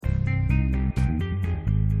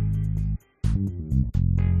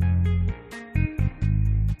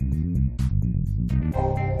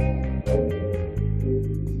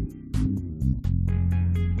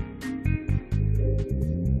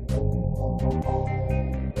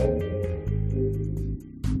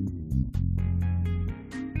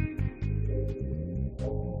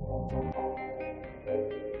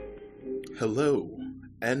Hello,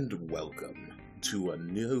 and welcome to a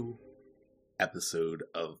new episode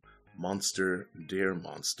of Monster Dear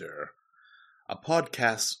Monster, a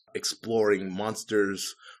podcast exploring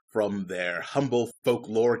monsters from their humble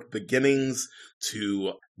folkloric beginnings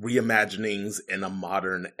to reimaginings in a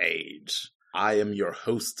modern age. I am your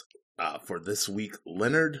host for this week,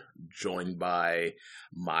 Leonard, joined by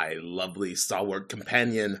my lovely stalwart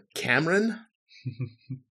companion, Cameron.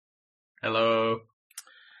 Hello.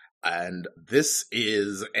 And this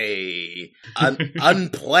is a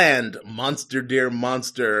unplanned Monster Dear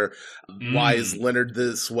Monster, Why is Leonard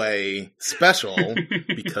This Way special,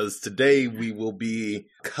 because today we will be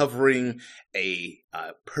covering a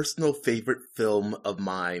personal favorite film of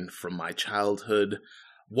mine from my childhood,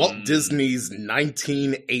 Walt Disney's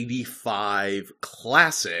 1985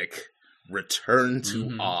 classic, Return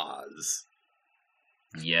to Oz.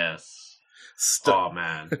 Yes. Oh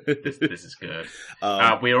man, this is good.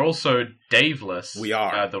 We are also Daveless. We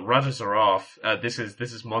are. The rudders are off. This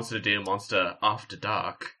is Monster Dear Monster After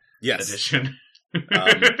Dark edition.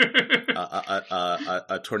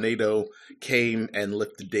 A tornado came and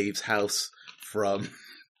lifted Dave's house from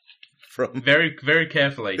very, very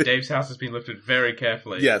carefully. Dave's house has been lifted very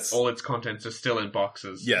carefully. Yes. All its contents are still in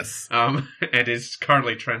boxes. Yes. And is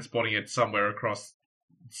currently transporting it somewhere across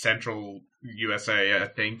central USA, I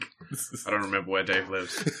think. I don't remember where Dave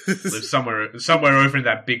lives. Lives somewhere over in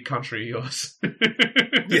that big country of yours.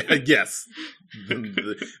 Yes.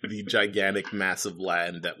 The gigantic, massive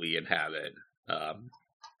land that we inhabit.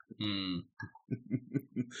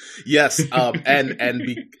 Yes,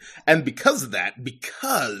 and because of that,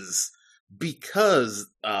 because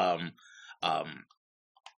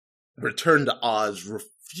Return to Oz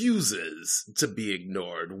refuses to be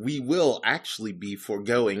ignored, we will actually be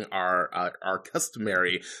foregoing our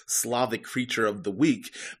customary Slavic creature of the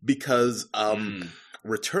week, because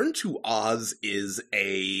Return to Oz is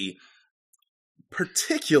a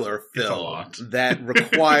particular film that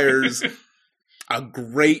requires a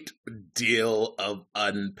great deal of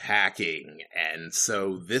unpacking, and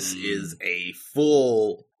so this is a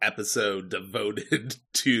full episode devoted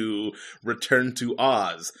to Return to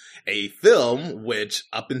Oz, a film which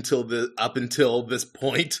up until this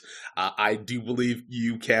point, I do believe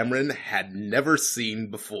you, Cameron, had never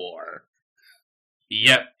seen before.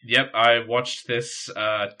 Yep. I watched this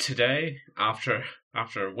today after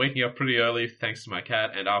waking up pretty early, thanks to my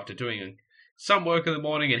cat, and after doing some work in the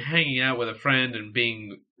morning and hanging out with a friend and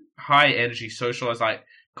being high energy social. I was like,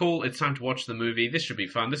 cool, it's time to watch the movie. This should be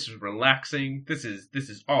fun. This is relaxing. This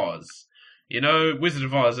is Oz. You know, Wizard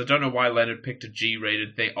of Oz. I don't know why Leonard picked a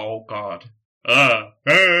G-rated thing. Oh God. And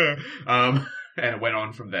it went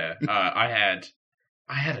on from there. I had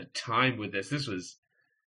a time with this. This was,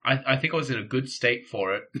 I think I was in a good state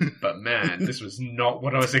for it, but man, this was not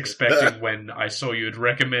what I was expecting when I saw you had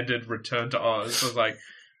recommended Return to Oz. I was like,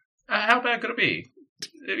 how bad could it be?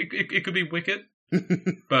 It could be wicked,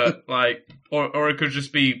 but like, or it could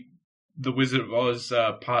just be the Wizard of Oz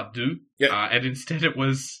Part 2, and instead it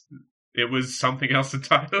was something else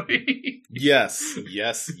entirely. Yes,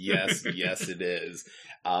 it is.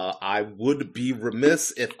 I would be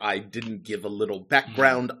remiss if I didn't give a little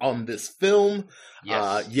background on this film.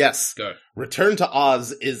 Yes. Go. Return to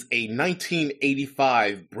Oz is a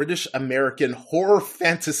 1985 British-American horror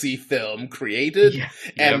fantasy film created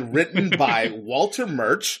and written by Walter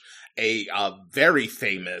Murch, a very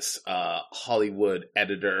famous Hollywood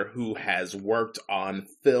editor who has worked on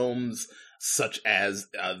films such as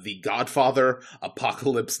The Godfather,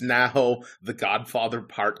 Apocalypse Now, The Godfather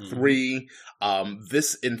Part 3.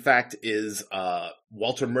 This, in fact, is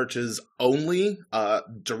Walter Murch's only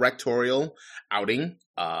directorial outing.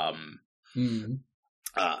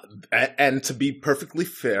 And to be perfectly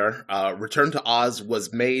fair, Return to Oz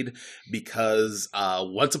was made because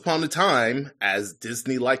once upon a time, as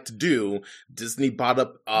Disney liked to do, Disney bought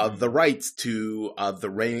up the rights to the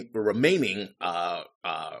remaining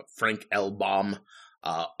Frank L. Baum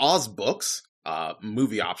Oz books,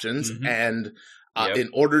 movie options, and in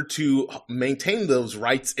order to maintain those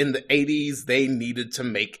rights in the 80s, they needed to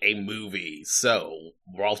make a movie. So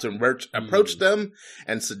Walter Murch approached them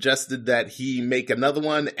and suggested that he make another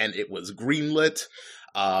one, and it was greenlit.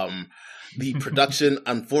 The production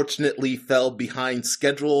unfortunately fell behind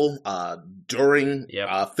schedule during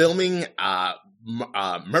filming.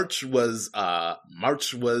 Murch was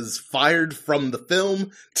fired from the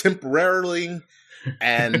film temporarily.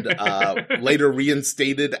 and later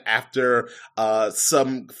reinstated after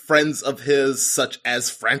some friends of his, such as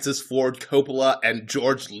Francis Ford Coppola and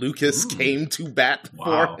George Lucas, came to bat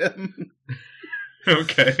for him.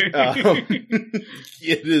 Okay.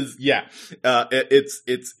 It is, yeah.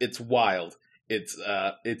 It's wild. It's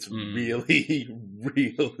really,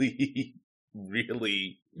 really,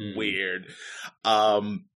 really weird.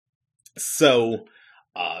 So,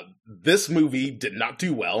 this movie did not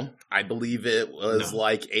do well. I believe it was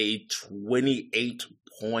like a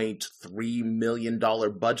 $28.3 million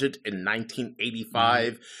budget in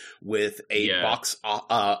 1985 with a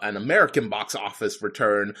an American box office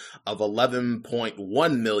return of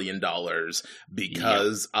 $11.1 million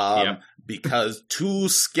because too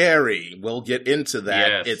scary. We'll get into that.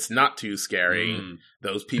 Yes. It's not too scary.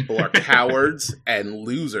 Those people are cowards and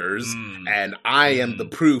losers, and I am the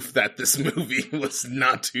proof that this movie was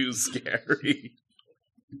not too scary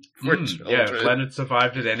for children. Yeah, Planet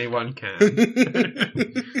survived it, anyone can.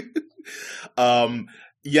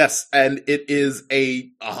 Yes, and it is a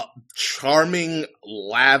charming,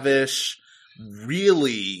 lavish,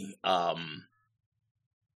 really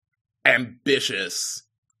ambitious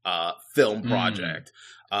film project.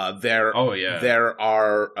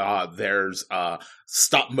 There's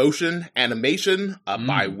stop motion animation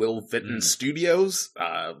by Will Vinton Studios.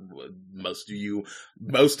 Most of you.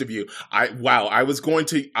 I was going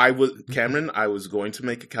to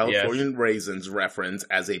make a Californian Raisins reference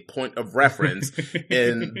as a point of reference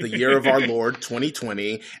in the year of our Lord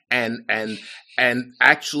 2020, and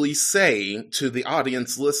actually say to the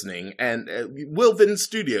audience listening, and Will Vinton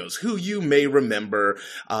Studios, who you may remember,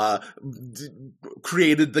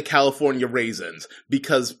 created the California Raisins,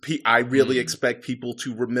 because I really expect people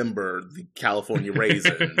to remember the California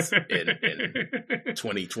Raisins in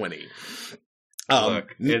 2020.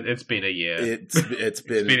 Look, it's been a year. It's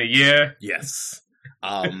been a year. Yes.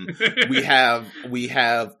 We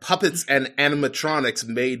have puppets and animatronics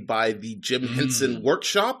made by the Jim Henson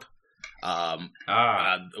Workshop. I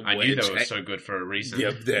knew that was so good for a reason.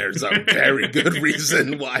 Yeah, there's a very good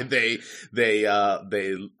reason why they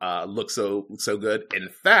look so good. In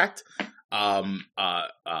fact, a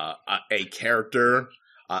character,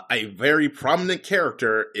 a very prominent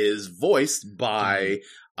character, is voiced by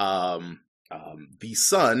the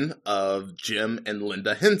son of Jim and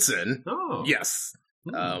Linda Henson. Oh, yes.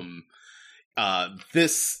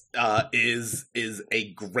 This is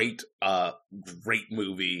a great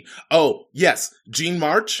movie. Oh yes, Gene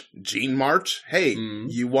March. Hey,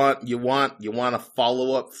 you want a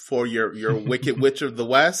follow up for your Wicked Witch of the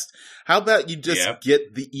West? How about you just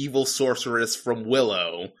get the evil sorceress from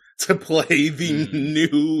Willow to play the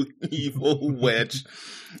new evil witch?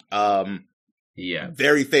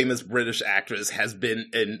 Very famous British actress, has been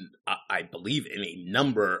in, I believe, in a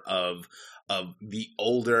number of the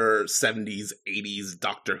older 70s, 80s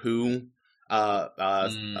Doctor Who.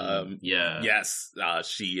 Yes,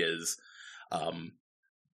 she is one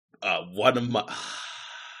of my.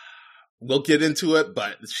 We'll get into it,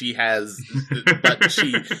 but she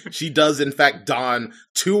does in fact don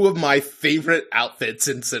two of my favorite outfits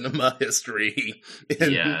in cinema history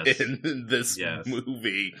in this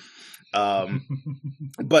movie.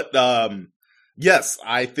 Yes,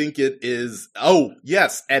 I think it is. Oh,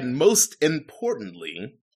 yes. And most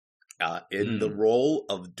importantly, in the role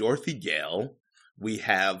of Dorothy Gale, we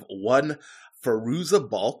have one Fairuza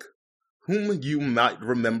Balk, whom you might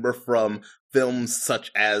remember from films such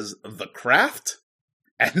as The Craft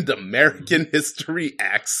and American History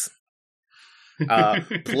X,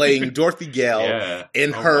 playing Dorothy Gale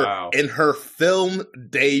in her film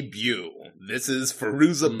debut. This is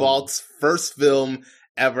Fairuza Balk's first film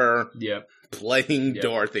ever. Playing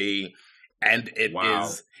Dorothy, and it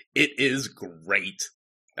is great.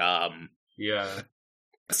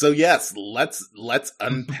 So yes, let's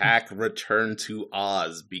unpack Return to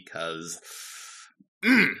Oz, because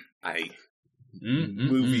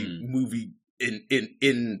movie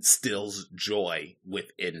instills joy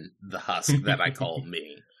within the husk that I call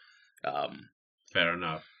me. Fair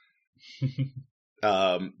enough.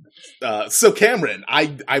 So Cameron,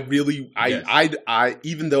 I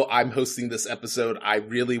even though I'm hosting this episode, I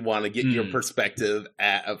really want to get your perspective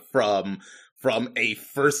from a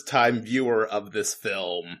first time viewer of this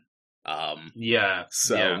film.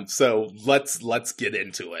 So let's get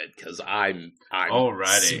into it, because I'm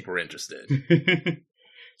super interested.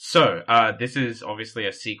 So, this is obviously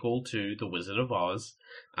a sequel to The Wizard of Oz.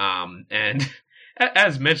 And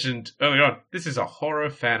as mentioned earlier on, this is a horror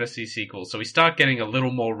fantasy sequel, so we start getting a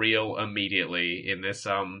little more real immediately in this.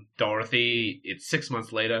 Dorothy, it's 6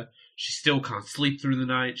 months later. she still can't sleep through the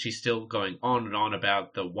night. She's still going on and on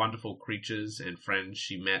about the wonderful creatures and friends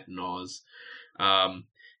she met in Oz.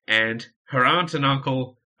 And her aunt and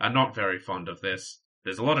uncle are not very fond of this.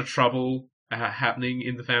 There's a lot of trouble happening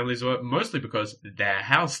in the family's work, mostly because their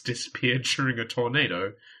house disappeared during a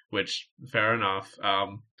tornado, which, fair enough.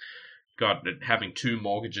 God, having 2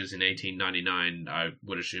 mortgages in 1899, I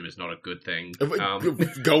would assume is not a good thing.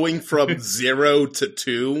 Going from 0 to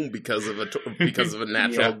 2 because of a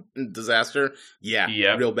natural disaster,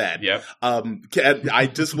 real bad. Yep.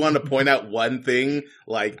 I just want to point out one thing.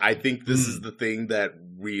 Like, I think this is the thing that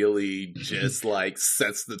really just like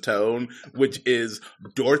sets the tone, which is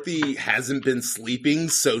Dorothy hasn't been sleeping,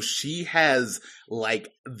 so she has like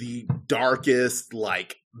the darkest,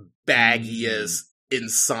 like baggiest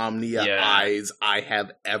insomnia eyes I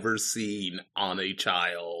have ever seen on a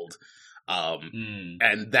child.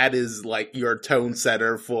 And that is like your tone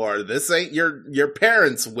setter for this ain't your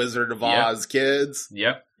parents' Wizard of Oz, kids.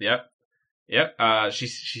 Yep. She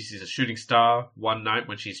sees a shooting star one night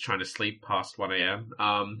when she's trying to sleep past 1 a.m.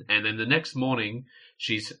 And then the next morning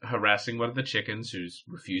she's harassing one of the chickens who's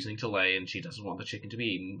refusing to lay, and she doesn't want the chicken to be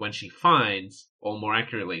eaten, when she finds, or more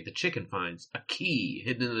accurately, the chicken finds a key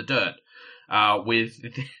hidden in the dirt.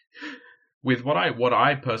 With what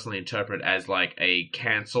I personally interpret as like a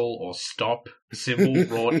cancel or stop symbol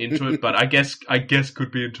brought into it, but I guess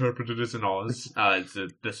could be interpreted as an Oz. It's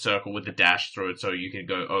the circle with the dash through it, so you can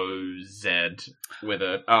go O-Z with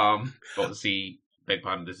it. Or Z. Beg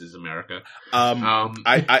pardon, this is America.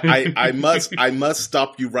 I must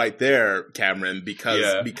stop you right there, Cameron,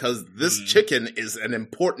 because this chicken is an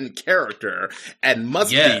important character and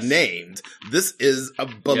must be named. This is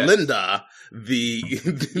Belinda,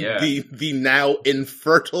 the now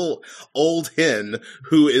infertile old hen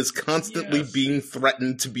who is constantly being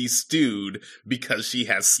threatened to be stewed because she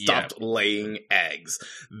has stopped laying eggs.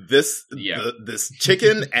 This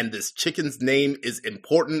chicken and this chicken's name is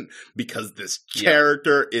important because this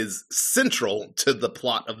character is central to the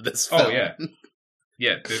plot of this film. Oh yeah.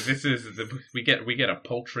 Yeah, this is we get a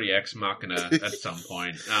poultry ex machina at some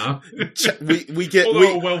point. We get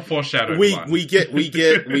well foreshadowed. We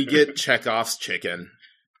get Chekhov's chicken.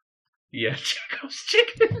 Yeah, Chekhov's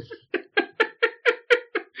chicken.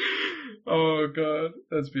 Oh god,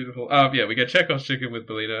 that's beautiful. We get Chekhov's chicken with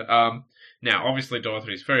Belinda. Now, obviously,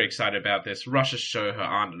 Dorothy's very excited about this. Rushes to show her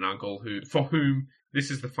aunt and uncle, for whom this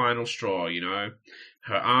is the final straw. You know,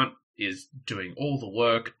 her aunt is doing all the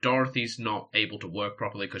work. Dorothy's not able to work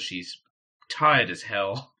properly because she's tired as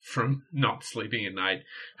hell from not sleeping at night.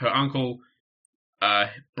 Her uncle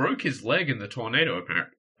broke his leg in the tornado,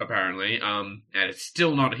 apparently, and it's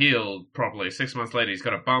still not healed properly. 6 months later, he's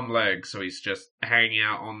got a bum leg, so he's just hanging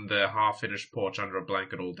out on the half-finished porch under a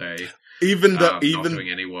blanket all day. Not doing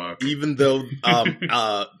any work. Even though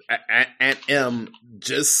Aunt M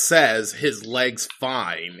just says his leg's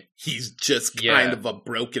fine, he's just kind of a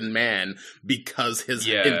broken man because his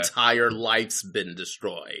entire life's been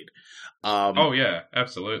destroyed. Oh yeah,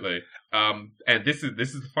 absolutely. And this is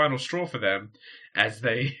the final straw for them as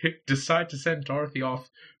they decide to send Dorothy off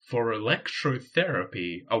for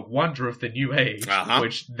electrotherapy, a wonder of the new age.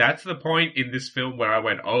 Which that's the point in this film where I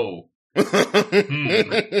went, oh.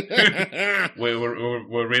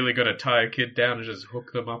 We're really going to tie a kid down and just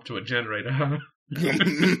hook them up to a generator, huh?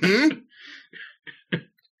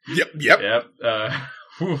 Yep.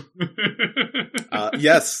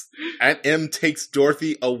 Yes, Aunt M takes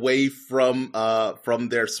Dorothy away from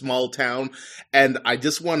their small town, and I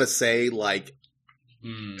just want to say, like,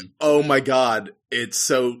 oh my god, it's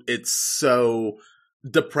so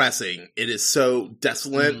depressing. It is so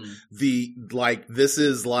desolate. This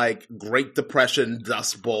is like Great Depression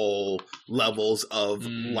Dust Bowl levels of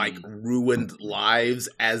like ruined lives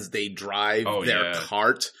as they drive their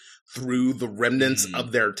cart through the remnants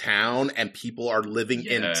of their town, and people are living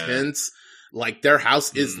in tents. Like, their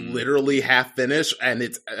house is literally half finished, and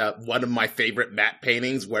it's one of my favorite matte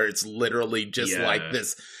paintings where it's literally just like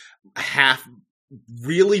this half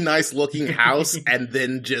really nice looking house and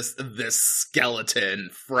then just this skeleton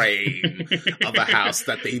frame of a house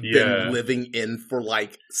that they've been living in for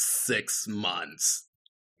like 6 months.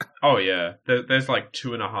 Oh yeah, there's like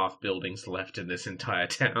 2.5 buildings left in this entire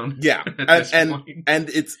town. Yeah, and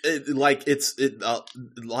it's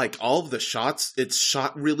like all of the shots. It's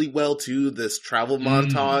shot really well too. This travel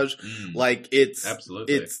montage, like it's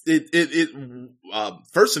absolutely.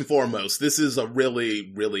 First and foremost, this is a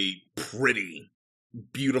really, really pretty,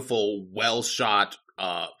 beautiful, well shot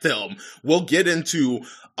film. We'll get into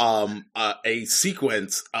a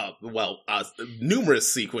sequence,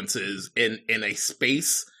 numerous sequences in a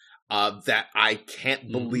space that I can't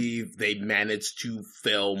believe they managed to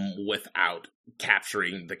film without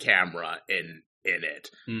capturing the camera in it.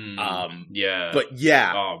 Yeah. But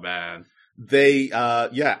yeah. Oh, man. They,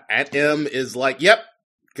 Aunt Em is like, yep,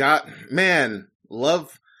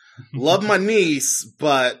 love my niece,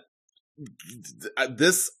 but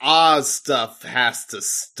this Oz stuff has to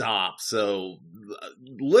stop. So,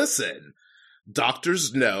 listen,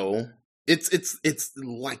 doctors know. It's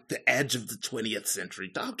like the edge of the 20th century.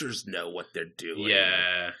 Doctors know what they're doing.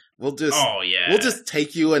 Yeah. We'll just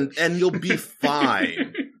take you and you'll be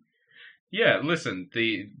fine. Yeah, listen,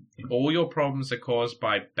 all your problems are caused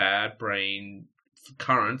by bad brain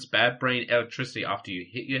currents, bad brain electricity after you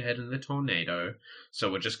hit your head in the tornado. So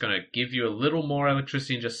we're just going to give you a little more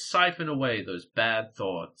electricity and just siphon away those bad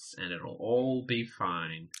thoughts, and it'll all be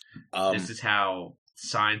fine. This is how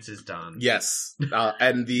science is done. Yes,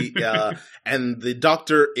 and the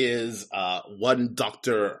doctor is one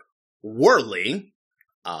Dr. Worley,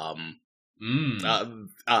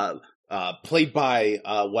 played by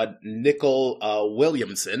Nicol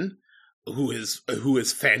Williamson, who is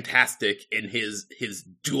fantastic in his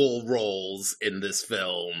dual roles in this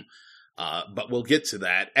film. But we'll get to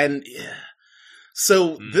that. And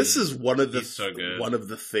so this is one of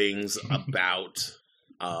the things about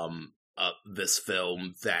this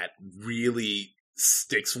film that really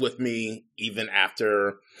sticks with me even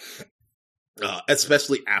after,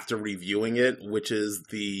 especially after reviewing it, which is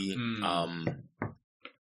the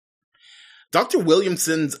Dr.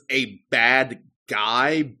 Williamson's a bad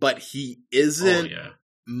guy, but he isn't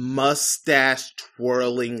mustache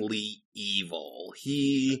twirlingly evil.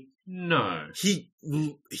 He's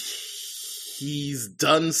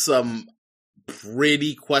done some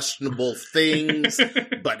pretty questionable things,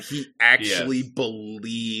 but he actually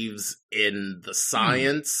believes in the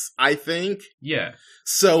science, I think. Yeah.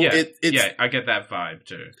 So it's I get that vibe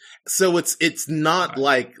too. So it's not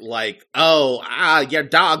like your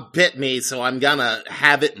dog bit me, so I'm gonna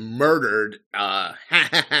have it murdered.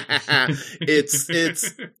 It's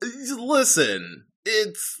listen.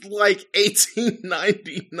 It's like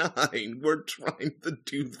 1899. We're trying to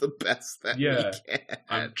do the best that we can.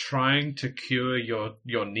 I'm trying to cure your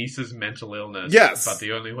niece's mental illness. Yes. But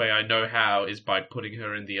the only way I know how is by putting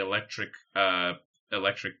her in the electric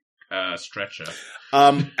stretcher.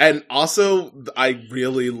 And also I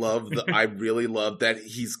really love that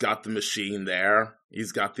he's got the machine there.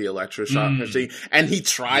 He's got the electroshock machine, and he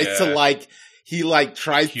tries to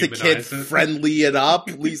tries to kid friendly it up.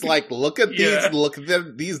 He's like, look at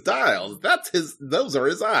these dials. Those are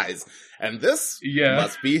his eyes. And this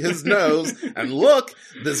must be his nose. And look,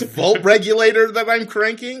 this volt regulator that I'm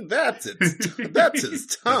cranking, that's his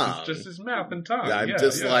tongue. It's just his mouth and tongue. I'm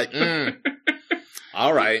like,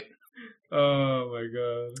 all right. Oh my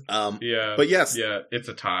god. But yes. Yeah, it's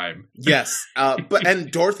a time. Yes. And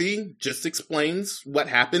Dorothy just explains what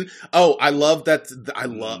happened. Oh, I love that.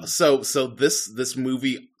 So this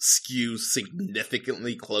movie skews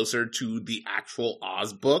significantly closer to the actual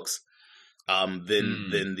Oz books, than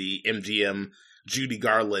the MGM Judy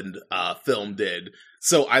Garland, film did.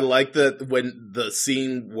 So I like that when the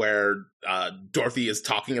scene where Dorothy is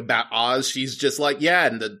talking about Oz, she's just like, yeah,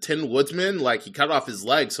 and the Tin Woodsman, like, he cut off his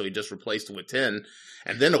leg, so he just replaced it with tin.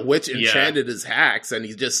 And then a witch enchanted his hacks, and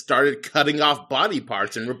he just started cutting off body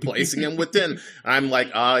parts and replacing them with tin. I'm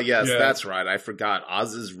like, that's right. I forgot.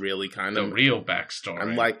 Oz is really kind of... the real backstory.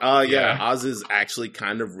 I'm like, Oz is actually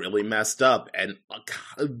kind of really messed up and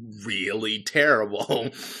really terrible.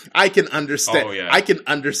 I can understand. I can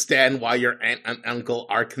understand why your aunt and uncle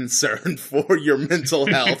are concerned for your mental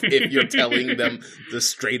health if you're telling them the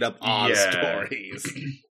straight up Oz stories.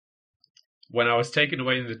 When I was taken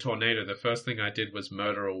away in the tornado, the first thing I did was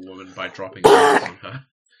murder a woman by dropping bombs on her.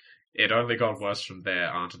 It only got worse from there,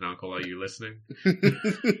 Aunt and Uncle. Are you listening?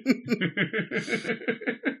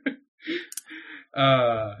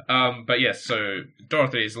 But yes, so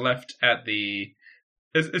Dorothy is left at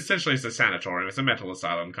essentially it's a sanatorium. It's a mental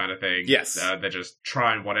asylum kind of thing. Yes. They're just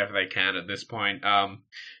trying whatever they can at this point.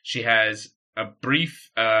 She has a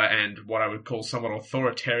brief and what I would call somewhat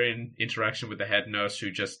authoritarian interaction with the head nurse,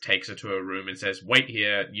 who just takes her to her room and says, wait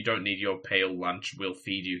here, you don't need your pale lunch, we'll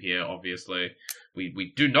feed you here, obviously.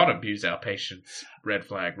 We do not abuse our patients. Red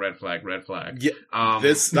flag, red flag, red flag. Yeah,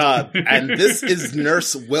 this is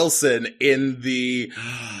Nurse Wilson in the...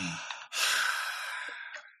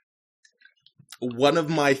 one of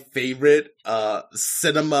my favorite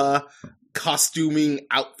cinema costuming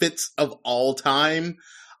outfits of all time.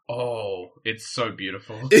 Oh, it's so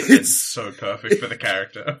beautiful. It's so perfect for the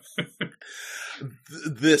character.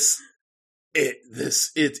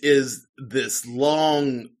 It is this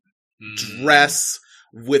long dress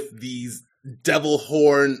with these devil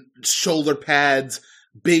horn shoulder pads,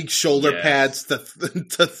 big shoulder pads to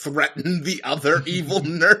threaten the other evil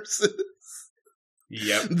nurses.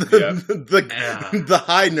 Yep. The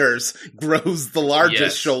high nurse grows the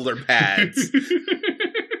largest shoulder pads.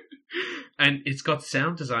 And it's got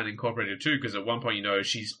sound design incorporated too, because at one point,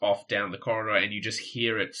 she's off down the corridor and you just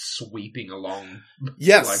hear it sweeping along.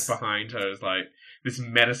 Yes. Like behind her is like this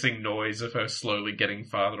menacing noise of her slowly getting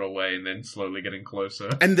farther away and then slowly getting closer.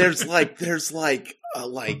 And there's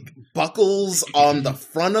buckles on the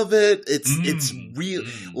front of it. It's real,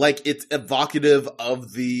 like it's evocative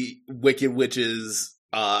of the Wicked Witch's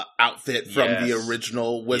outfit from the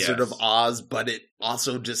original Wizard of Oz, but it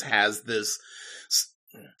also just has this.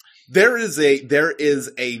 There is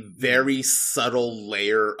a very subtle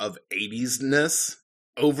layer of 80s-ness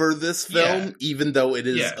over this film, even though it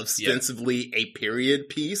is ostensibly a period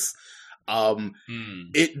piece. Her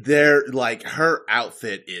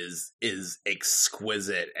outfit is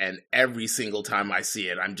exquisite, and every single time I see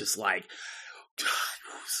it, I'm just like,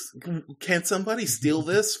 can somebody steal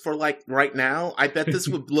this for right now? I bet this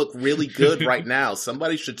would look really good right now.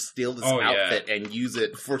 Somebody should steal this outfit and use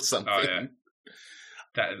it for something. Oh, yeah.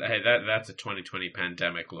 That's a 2020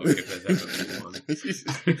 pandemic look, if there's ever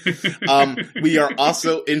been one. We are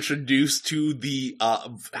also introduced to the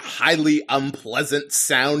highly unpleasant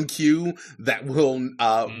sound cue that will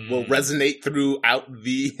resonate throughout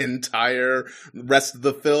the entire rest of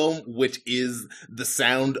the film, which is the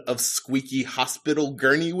sound of squeaky hospital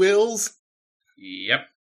gurney wheels. Yep.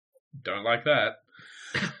 Don't like that.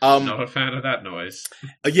 Not a fan of that noise.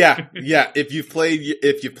 Yeah. If you've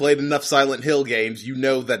played enough Silent Hill games, you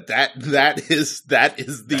know that is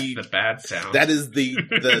the bad sound. That is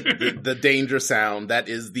the danger sound. That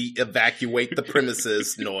is the evacuate the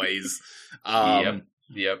premises noise.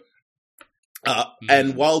 Yep.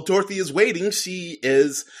 And while Dorothy is waiting, she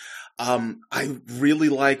is. I really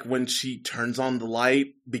like when she turns on the light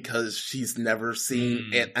because she's never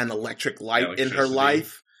seen an electric light in her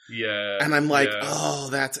life. Yeah. And I'm like, oh,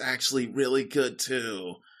 that's actually really good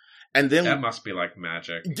too. And then that must be like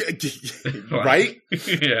magic. Right?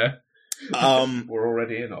 Yeah. We're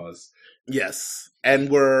already in Oz. Yes. And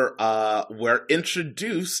we're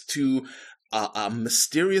introduced to a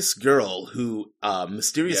mysterious girl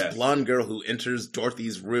blonde girl who enters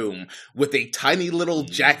Dorothy's room with a tiny little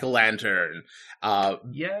jack-o'-lantern.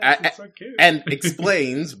 It's so cute. And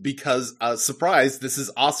explains because, surprise, this is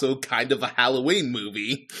also kind of a Halloween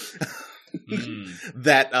movie.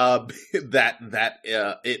 that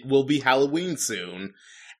it will be Halloween soon,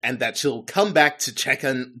 and that she'll come back to check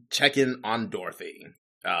in on Dorothy,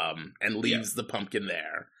 and leaves the pumpkin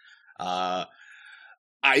there.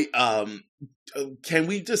 Can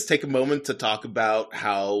we just take a moment to talk about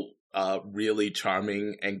how really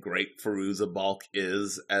charming and great Fairuza Balk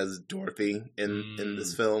is as Dorothy in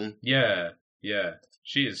this film? Yeah.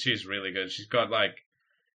 She's really good. She's got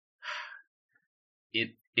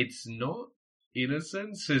it's not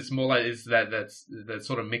innocence. It's more like it's that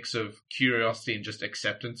sort of mix of curiosity and just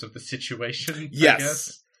acceptance of the situation. Yes. I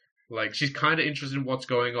guess. Like she's kind of interested in what's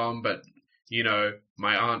going on, but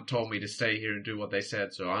my aunt told me to stay here and do what they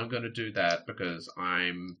said, so I'm going to do that because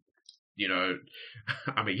I'm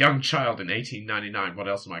a young child in 1899. What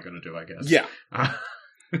else am I going to do, I guess? Yeah.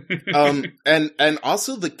 And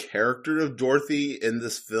also the character of Dorothy in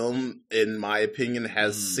this film, in my opinion,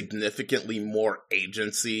 has significantly more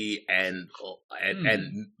agency and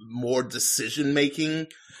more decision making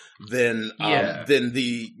than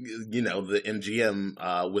the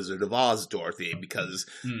MGM Wizard of Oz Dorothy, because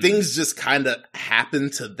things just kind of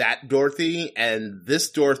happen to that Dorothy, and this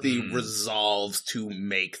Dorothy resolves to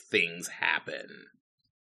make things happen.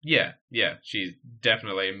 Yeah, she's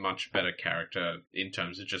definitely a much better character in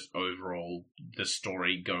terms of just overall the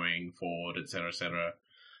story going forward, etc., etc.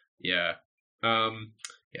 Yeah.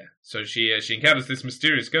 So she encounters this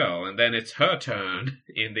mysterious girl, and then it's her turn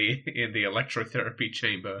in the electrotherapy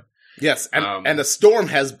chamber. Yes, and a storm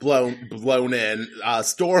has blown in. A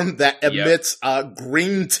storm that emits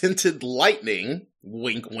green tinted lightning.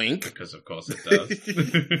 Wink, wink. Because of course it does.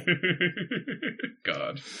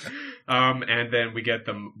 God. And then we get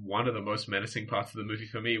one of the most menacing parts of the movie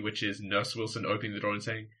for me, which is Nurse Wilson opening the door and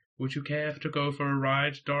saying, "Would you care to go for a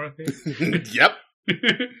ride, Dorothy?" Yep.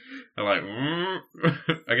 I'm like,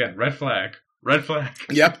 again, red flag.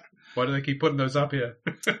 Yep. Why do they keep putting those up here?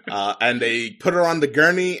 And they put her on the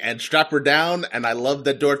gurney and strap her down. And I love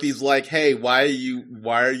that Dorothy's like, "Hey, why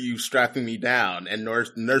are you strapping me down?" And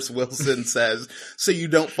Nurse Wilson says, "So you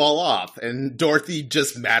don't fall off." And Dorothy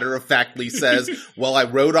just matter-of-factly says, "Well, I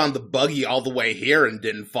rode on the buggy all the way here and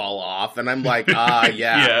didn't fall off." And I'm like, yeah.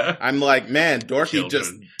 Yeah. I'm like, man, Dorothy Children.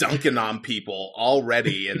 just dunking on people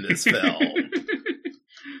already in this film.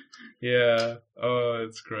 Yeah. Oh,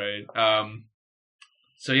 it's great.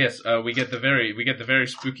 So yes, we get the very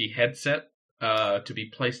spooky headset to be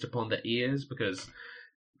placed upon the ears, because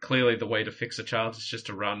clearly the way to fix a child is just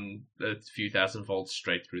to run a few thousand volts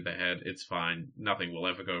straight through the head. It's fine. Nothing will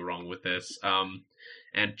ever go wrong with this.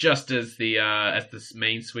 And just as the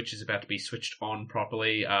main switch is about to be switched on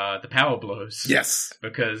properly, the power blows. Yes.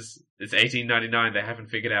 Because it's 1899, they haven't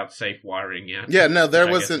figured out safe wiring yet. Yeah, no, there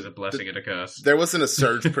which I guess wasn't is a blessing and a curse. There wasn't a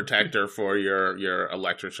surge protector for your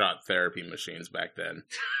electroshock therapy machines back then.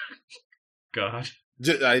 God.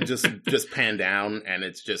 I just pan down, and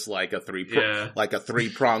it's just like a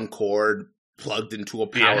three-prong cord plugged into a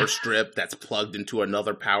power strip that's plugged into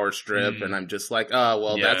another power strip, and I'm just like, oh,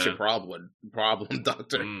 well, that's your problem,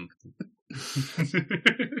 doctor.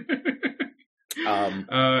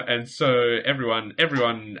 And so everyone,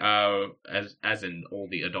 as in all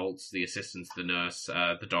the adults, the assistants, the nurse,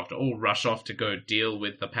 the doctor, all rush off to go deal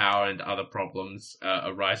with the power and other problems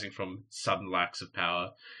arising from sudden lacks of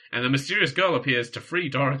power. And the mysterious girl appears to free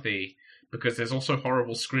Dorothy, because there's also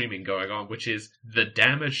horrible screaming going on, which is the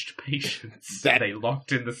damaged patients that they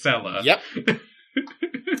locked in the cellar. Yep.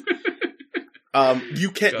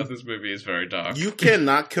 You can't. God, this movie is very dark. You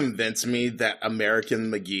cannot convince me that American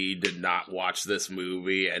McGee did not watch this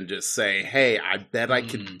movie and just say, "Hey, I bet I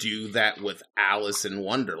could do that with Alice in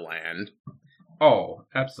Wonderland." Oh,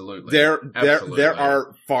 absolutely. There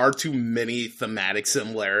are far too many thematic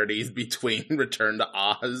similarities between Return to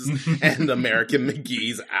Oz and American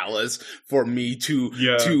McGee's Alice for me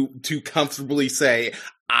to comfortably say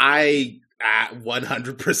I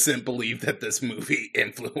 100% believe that this movie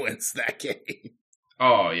influenced that game.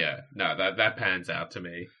 Oh yeah, no, that pans out to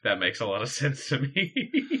me. That makes a lot of sense to me.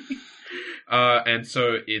 And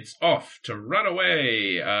so it's off to run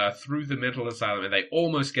away through the mental asylum, and they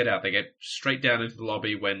almost get out. They get straight down into the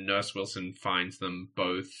lobby when Nurse Wilson finds them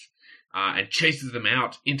both and chases them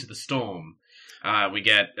out into the storm. We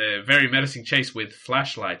get a very menacing chase with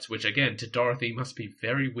flashlights, which again, to Dorothy, must be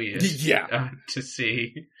very weird to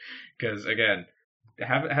see. Because again,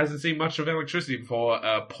 hasn't seen much of electricity before.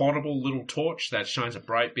 A portable little torch that shines a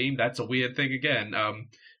bright beam, that's a weird thing again.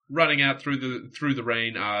 Running out through the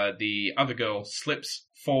rain, the other girl slips,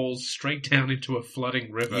 falls straight down into a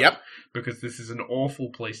flooding river. Yep. Because this is an awful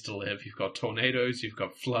place to live. You've got tornadoes, you've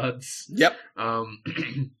got floods. Yep.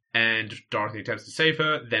 And Dorothy attempts to save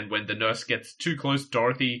her. Then when the nurse gets too close,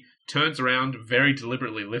 Dorothy turns around, very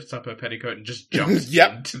deliberately lifts up her petticoat and just jumps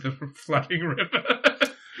into the flooding river.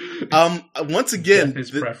 Once again, Death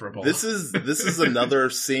is preferable. This is another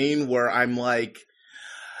scene where I'm like,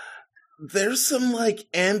 there's some like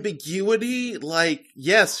ambiguity. Like,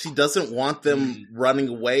 yes, she doesn't want them running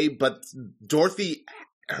away, but Dorothy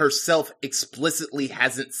herself explicitly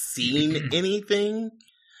hasn't seen anything.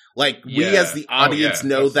 Like, we as the audience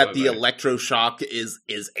know that the electroshock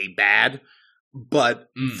is a bad,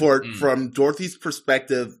 but from Dorothy's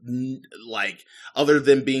perspective, like, other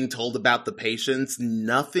than being told about the patients,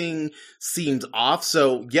 nothing seemed off.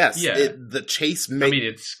 So, yes, the chase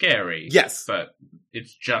it's scary. Yes. But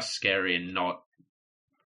it's just scary and not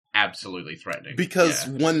absolutely threatening. Because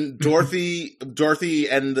when Dorothy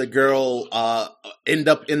and the girl end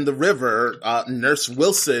up in the river, Nurse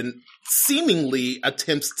Wilson seemingly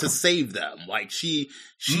attempts to save them. Like, she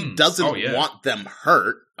doesn't want them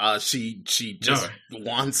hurt. She just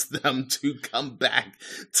wants them to come back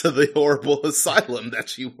to the horrible asylum that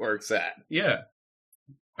she works at. Yeah.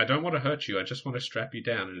 I don't want to hurt you. I just want to strap you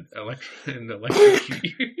down and electrocute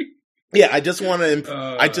you. Yeah, I just want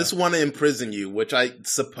to imprison you, which I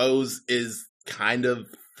suppose is kind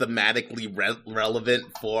of thematically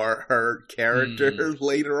relevant for her character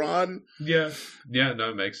later on. Yeah, no,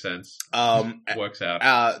 it makes sense. Works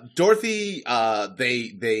out. Dorothy,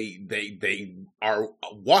 they are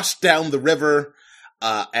washed down the river,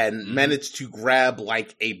 and manage to grab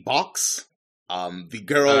like a box. The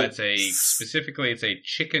girl, specifically it's a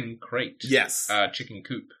chicken crate. Yes, chicken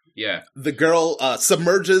coop. Yeah. The girl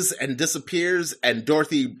submerges and disappears, and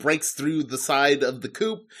Dorothy breaks through the side of the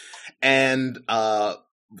coop and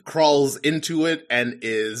crawls into it and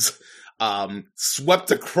is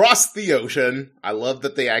swept across the ocean. I love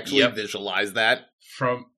that they actually visualize that.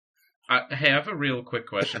 Hey, I have a real quick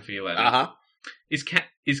question for you, Lenny.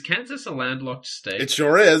 Is Kansas a landlocked state? It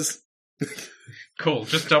sure is. Cool.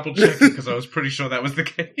 Just double checking because I was pretty sure that was the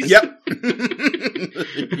case. Yep.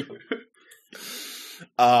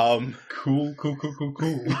 Cool.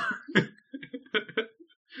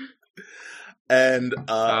 And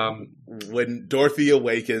when Dorothy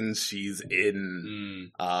awakens, she's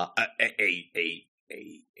in a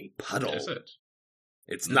puddle. Desert.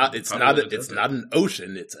 It's not an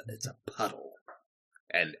ocean. It's a puddle.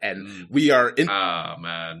 And we are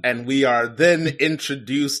man. And we are then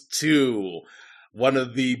introduced to one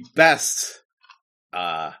of the best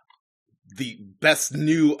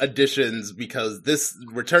new additions, because this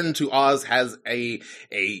Return to Oz has a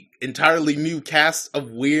entirely new cast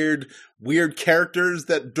of weird characters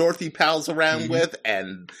that Dorothy pals around with,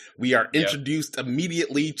 and we are introduced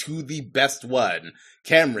immediately to the best one.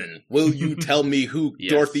 Cameron, will you tell me who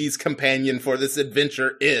Dorothy's companion for this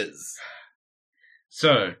adventure is?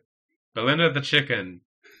 So, Belinda the chicken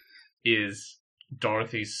is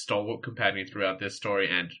Dorothy's stalwart companion throughout this story,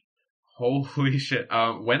 and holy shit!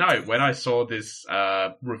 When I saw this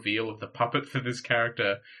reveal of the puppet for this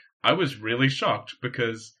character, I was really shocked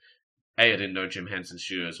because A, I didn't know Jim Henson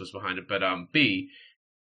Studios was behind it, but B,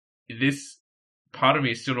 this part of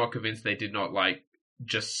me is still not convinced they did not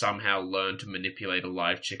just somehow learn to manipulate a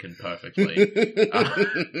live chicken perfectly.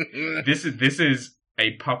 This is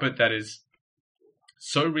a puppet that is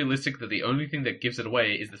so realistic that the only thing that gives it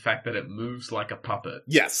away is the fact that it moves like a puppet.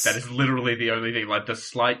 Yes. That is literally the only thing. The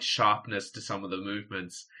slight sharpness to some of the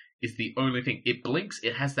movements is the only thing. It blinks,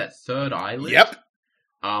 it has that third eyelid. Yep.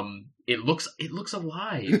 It looks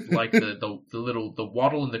alive. The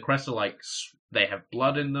wattle and the crest are they have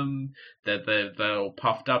blood in them. They're all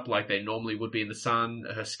puffed up like they normally would be in the sun.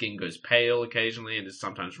 Her skin goes pale occasionally and is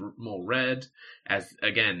sometimes more red. As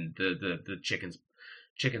again, the chickens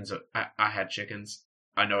I had chickens.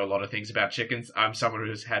 I know a lot of things about chickens. I'm someone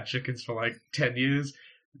who's had chickens for 10 years.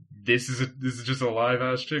 This is just a live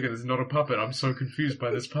ass chicken. It's not a puppet. I'm so confused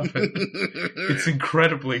by this puppet. It's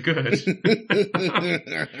incredibly good.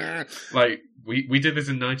 We did this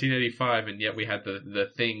in 1985, and yet we had the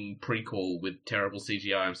Thing prequel with terrible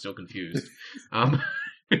CGI. I'm still confused. And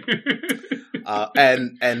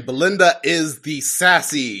Belinda is the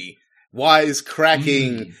sassy,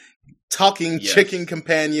 wisecracking, talking chicken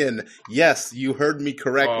companion. Yes, you heard me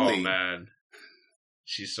correctly. Oh man,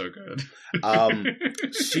 she's so good.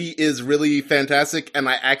 She is really fantastic, and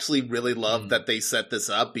I actually really love that they set this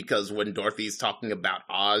up, because when Dorothy's talking about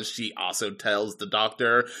Oz, she also tells the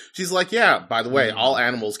doctor, she's like, yeah, by the way, all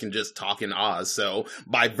animals can just talk in Oz, so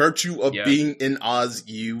by virtue of being in Oz,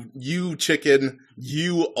 you chicken,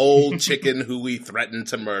 you old chicken who we threatened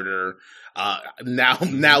to murder,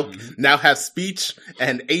 now have speech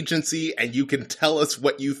and agency, and you can tell us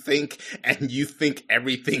what you think, and you think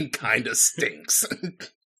everything kind of stinks.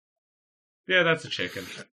 Yeah, that's a chicken.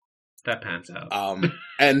 That pans out.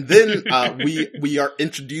 And then we are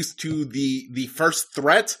introduced to the first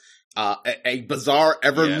threat, a bizarre,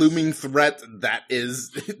 ever looming threat that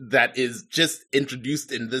is just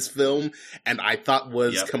introduced in this film, and I thought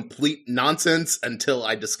was complete nonsense until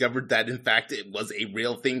I discovered that in fact it was a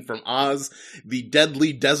real thing from Oz. The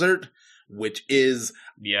Deadly Desert, which is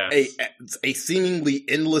a seemingly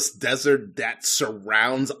endless desert that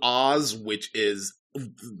surrounds Oz, which is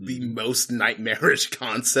the most nightmarish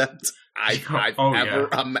concept I've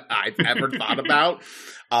ever thought about.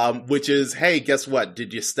 Which is, hey, guess what?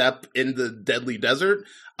 Did you step in the deadly desert?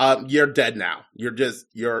 You're dead now. You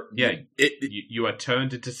are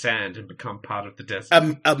turned into sand and become part of the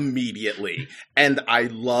desert immediately. And I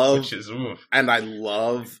love, which is oof. And I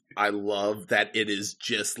love that it is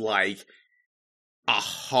just like a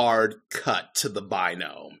hard cut to the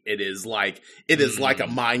biome. It is like a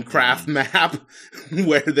Minecraft map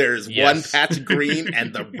where there's one patch of green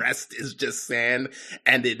and the rest is just sand,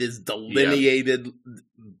 and it is delineated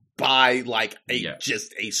by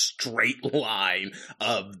just a straight line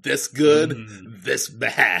of this good, this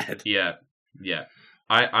bad. Yeah.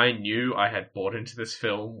 I knew I had bought into this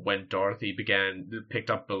film when Dorothy picked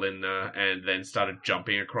up Belinda and then started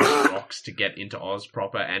jumping across rocks to get into Oz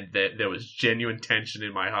proper, and there was genuine tension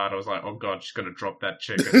in my heart. I was like, oh god, she's gonna drop that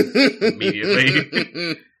chicken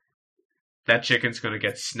immediately. That chicken's gonna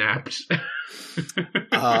get snapped.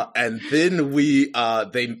 And then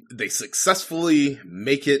they successfully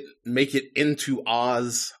make it into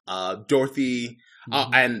Oz. Dorothy.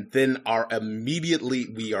 And then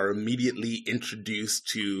we are immediately introduced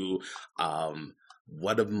to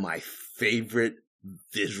one of my favorite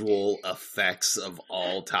visual effects of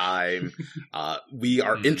all time. We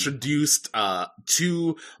are introduced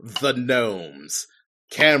to the gnomes.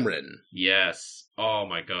 Cameron. Yes. Oh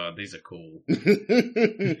my god, these are cool.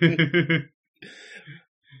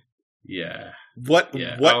 Yeah.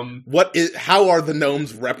 How are the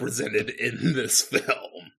gnomes represented in this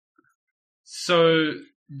film? So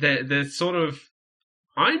they're sort of,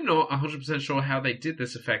 I'm not 100% sure how they did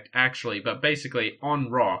this effect actually, but basically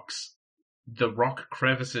on rocks, the rock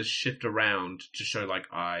crevices shift around to show like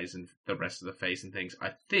eyes and the rest of the face and things.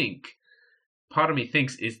 I think part of me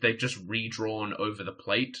thinks is they've just redrawn over the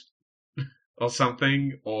plate or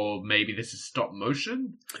something, or maybe this is stop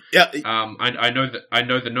motion. Yeah. I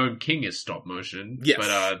know the Gnome King is stop motion. Yes.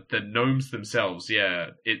 But the gnomes themselves,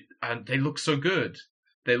 they look so good.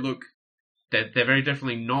 They're very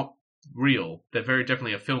definitely not real. They're very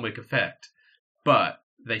definitely a filmic effect, but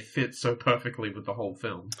they fit so perfectly with the whole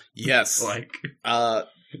film. Yes.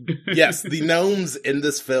 Yes, the gnomes in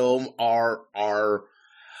this film are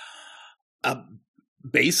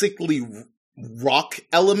basically rock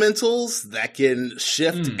elementals that can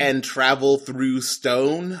shift and travel through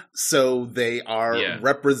stone. So they are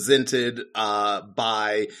represented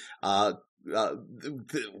by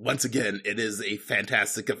once again, it is a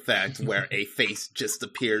fantastic effect where a face just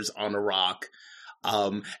appears on a rock.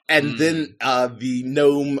 And then the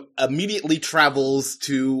gnome immediately travels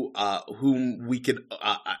to whom we could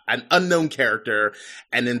an unknown character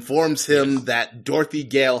and informs him that Dorothy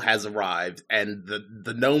Gale has arrived, and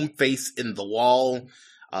the gnome face in the wall.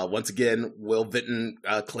 Once again, Will Vinton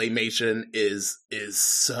claymation is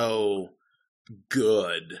so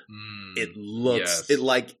good. It looks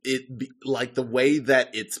like the way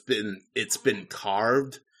that it's been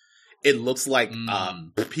carved. It looks like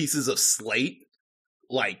pieces of slate.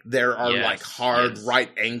 Like there are like hard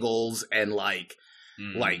right angles and like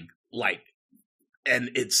and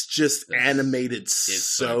it's just animated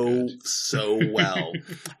so well.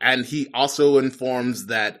 And he also informs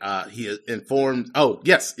that this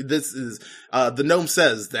is the gnome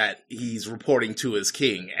says that he's reporting to his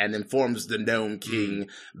king and informs the gnome king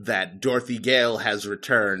that Dorothy Gale has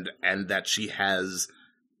returned and that she has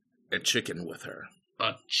a chicken with her.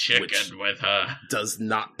 A chicken with her. Does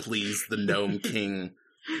not please the gnome king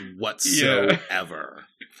whatsoever.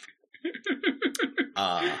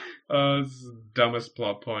 It's the dumbest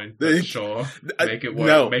plot point, but sure. Make it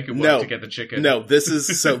work. Make it work to get the chicken. No, this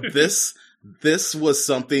is so this was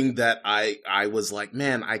something that I was like,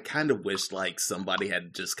 man, I kind of wish like somebody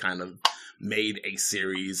had just kind of made a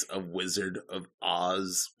series of Wizard of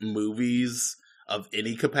Oz movies of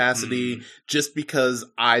any capacity, just because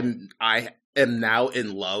I am now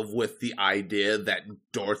in love with the idea that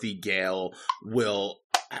Dorothy Gale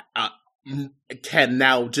can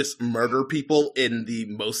now just murder people in the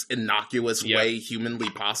most innocuous way humanly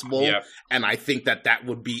possible. Yep. And I think that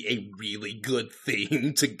would be a really good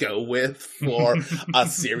thing to go with for a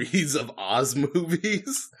series of Oz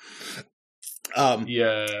movies.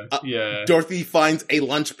 Dorothy finds a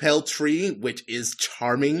lunch pail tree, which is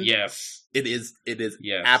charming. Yes. It is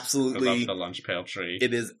absolutely... I love the lunch pail tree.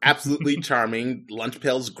 It is absolutely charming. Lunch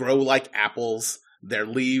pails grow like apples. Their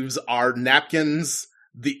leaves are napkins.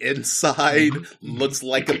 The inside looks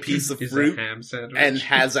like a piece of fruit a ham sandwich. And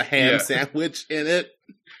has a ham sandwich in it.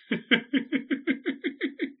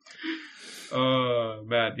 Oh,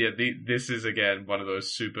 man. Yeah, this is, again, one of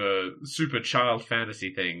those super child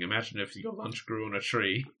fantasy thing. Imagine if your lunch grew on a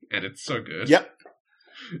tree, and it's so good. Yep.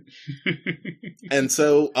 And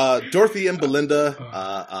so Dorothy and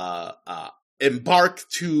Belinda embark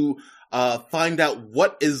to find out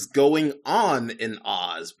what is going on in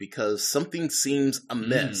Oz, because something seems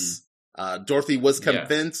amiss. Dorothy was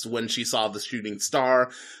convinced when she saw the shooting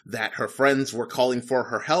star that her friends were calling for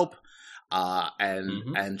her help,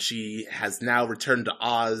 and she has now returned to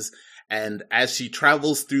Oz. And as she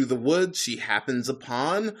travels through the woods, she happens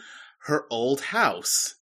upon her old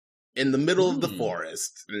house in the middle of the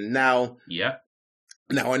forest. Now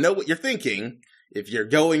I know what you're thinking. If you're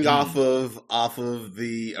going off of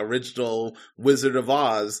the original Wizard of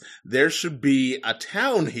Oz, there should be a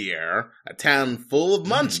town here, a town full of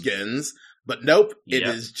munchkins, but nope, it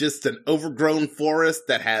is just an overgrown forest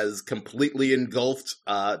that has completely engulfed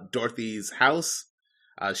Dorothy's house.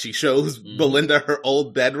 She shows Belinda her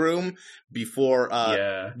old bedroom before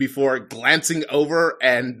glancing over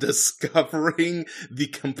and discovering the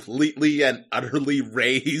completely and utterly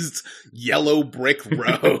raised yellow brick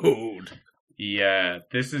road. Yeah,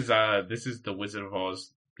 this is the Wizard of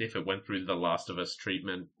Oz if it went through the Last of Us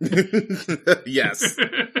treatment. Yes.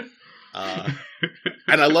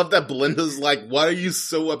 And I love that Belinda's like, why are you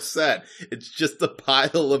so upset? It's just a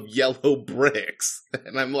pile of yellow bricks.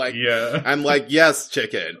 And I'm like, yes,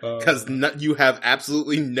 chicken. Because you have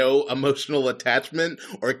absolutely no emotional attachment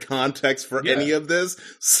or context for any of this.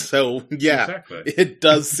 So, exactly. It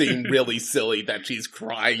does seem really silly that she's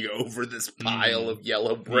crying over this pile of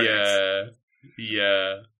yellow bricks.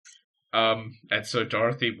 Yeah. And so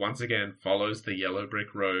Dorothy once again follows the yellow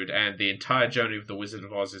brick road, and the entire journey of the Wizard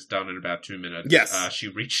of Oz is done in about 2 minutes. Yes. She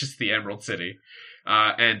reaches the Emerald City.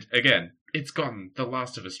 And again, it's gotten the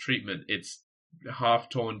Last of Us treatment. It's half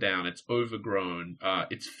torn down. It's overgrown.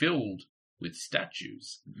 It's filled with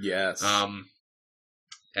statues. Yes.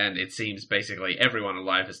 And it seems basically everyone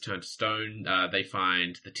alive has turned to stone. They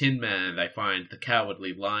find the Tin Man. They find the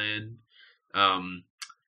Cowardly Lion.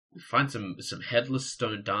 We find some headless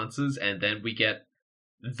stone dancers, and then we get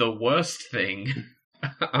the worst thing,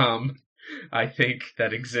 I think,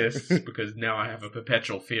 that exists, because now I have a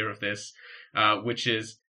perpetual fear of this, which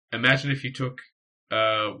is, imagine if you took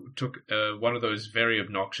one of those very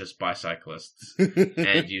obnoxious bicyclists,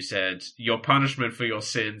 and you said, your punishment for your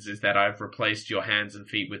sins is that I've replaced your hands and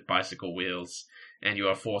feet with bicycle wheels, and you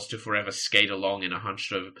are forced to forever skate along in a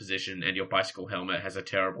hunched over position, and your bicycle helmet has a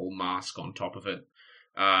terrible mask on top of it.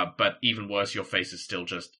 But even worse, your face is still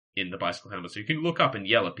just in the bicycle helmet, so you can look up and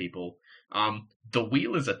yell at people. The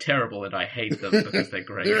wheelers are terrible, and I hate them because they're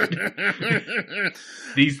great.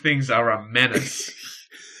 These things are a menace.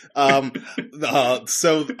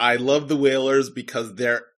 So I love the whalers because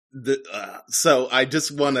they're so I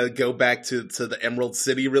just want to go back to the Emerald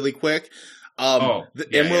City really quick.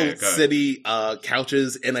 Emerald City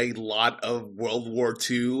couches in a lot of World War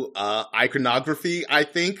II iconography, I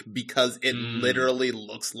think, because it literally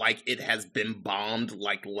looks like it has been bombed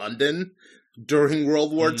like London during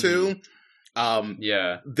World War II.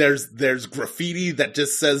 There's graffiti that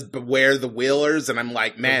just says "Beware the Whalers," and I'm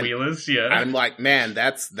like, man, the Whalers, I'm like, man,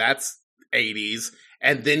 that's 80s.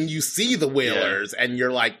 And then you see the Whalers, and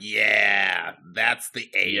you're like, yeah, that's the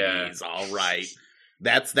 80s, all right.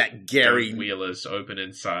 That's that Gary Wheelers open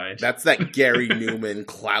inside. That's that Gary Newman,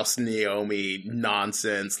 Klaus Naomi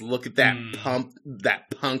nonsense. Look at that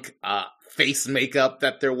punk face makeup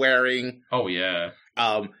that they're wearing. Oh yeah.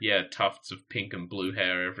 Tufts of pink and blue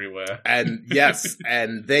hair everywhere. And yes,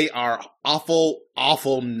 and they are awful,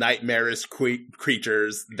 awful nightmarish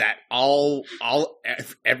creatures that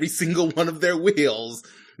every single one of their wheels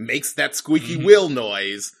makes that squeaky wheel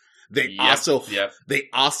noise. They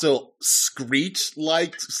also screech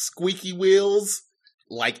like squeaky wheels,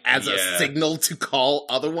 like as a signal to call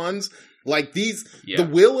other ones. Like the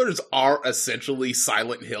Wheelers are essentially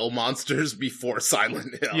Silent Hill monsters before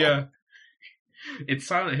Silent Hill. Yeah. It's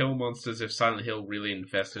Silent Hill monsters if Silent Hill really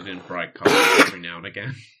invested in bright colors every now and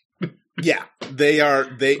again. Yeah, they are.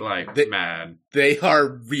 They are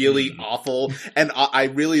really awful, and I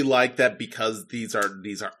really like that because these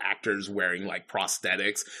are actors wearing like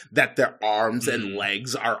prosthetics. That their arms and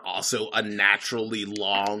legs are also unnaturally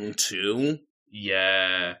long too.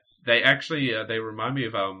 Yeah, they actually they remind me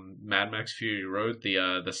of Mad Max Fury Road,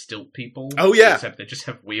 the stilt people. Oh yeah, except they just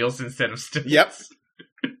have wheels instead of stilts. Yep,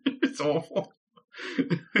 it's awful.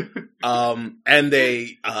 And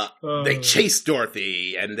they chase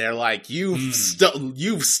Dorothy, and they're like, "You've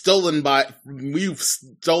stolen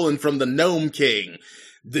from the Gnome King.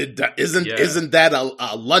 Isn't that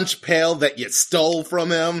a lunch pail that you stole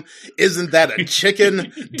from him? Isn't that a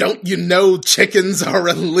chicken? Don't you know chickens are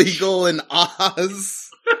illegal in Oz?"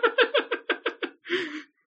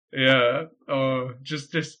 Yeah. Oh,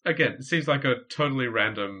 just again, it seems like a totally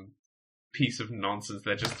random piece of nonsense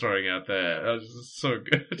they're just throwing out there. It's so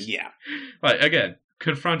good. Yeah. Like, again,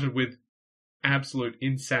 confronted with absolute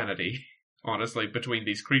insanity, honestly, between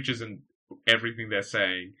these creatures and everything they're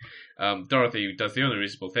saying. Dorothy does the only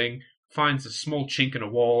reasonable thing, finds a small chink in a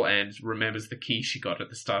wall and remembers the key she got at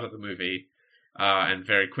the start of the movie, and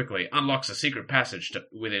very quickly unlocks a secret passage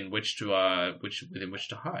within which to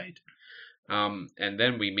hide. And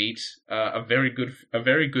then we meet a very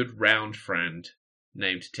good round friend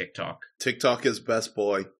named TikTok. TikTok is best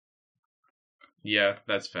boy. Yeah,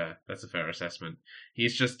 that's fair. That's a fair assessment.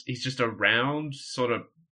 He's just a round sort of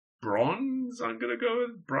bronze. I'm gonna go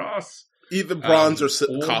with brass. Either bronze or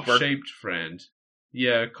copper shaped friend.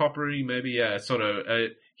 Yeah, coppery maybe. Yeah, sort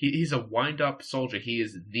of. He's a wind-up soldier. He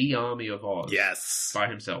is the Army of Oz. Yes, by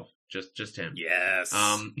himself. Just him. Yes.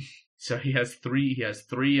 So he has three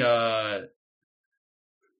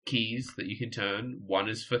keys that you can turn. One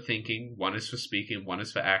is for thinking, one is for speaking, one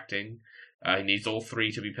is for acting. He needs all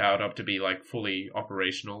three to be powered up to be like fully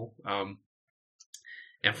operational.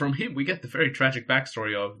 And from him, we get the very tragic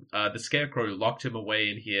backstory of the Scarecrow locked him away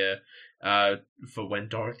in here for when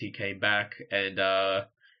Dorothy came back, and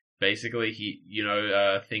basically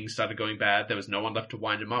things started going bad. There was no one left to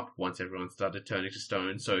wind him up once everyone started turning to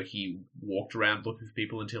stone. So he walked around looking for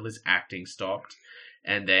people until his acting stopped.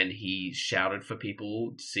 And then he shouted for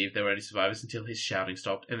people to see if there were any survivors until his shouting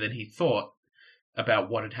stopped. And then he thought about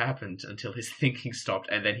what had happened until his thinking stopped.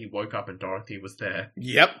 And then he woke up and Dorothy was there.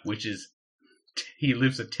 Yep. Which is, he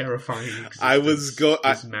lives a terrifying existence.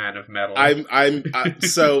 This man of metal.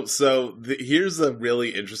 Here's a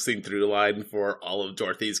really interesting through line for all of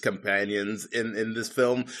Dorothy's companions in this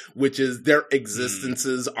film, which is their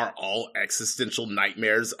existences are all existential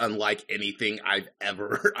nightmares, unlike anything I've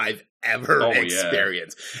ever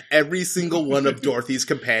experienced. Yeah. Every single one of Dorothy's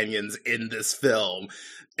companions in this film,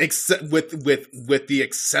 except with the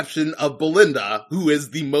exception of Belinda, who is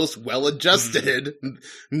the most well-adjusted.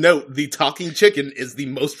 Note, the talking chicken is the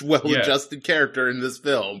most well-adjusted character in this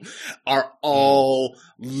film, are all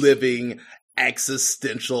living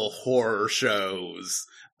existential horror shows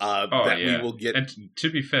we will get. And to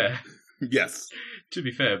be fair, yes. To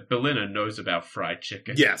be fair, Belinda knows about fried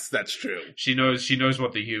chicken. Yes, that's true. She knows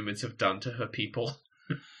what the humans have done to her people.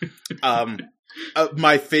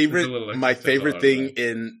 My favorite thing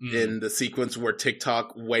in the sequence where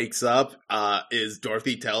TikTok wakes up is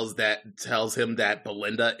Dorothy tells him that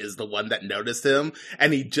Belinda is the one that noticed him,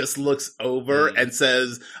 and he just looks over and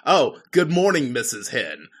says, "Oh, good morning, Mrs.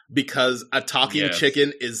 Hen," because a talking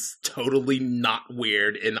chicken is totally not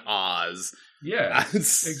weird in Oz. Yeah,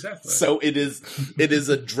 exactly. So it is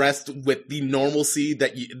addressed with the normalcy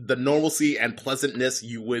and pleasantness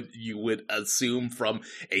you would assume from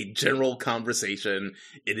a general conversation.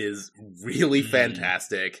 It is really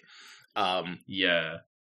fantastic. Yeah,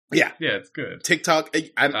 it's good. TikTok,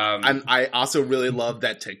 and I also really love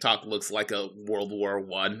that TikTok looks like a World War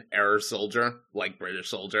I era soldier, like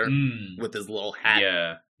British soldier, with his little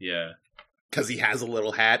hat. Yeah. Because he has a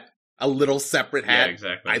little hat. A little separate hat. Yeah,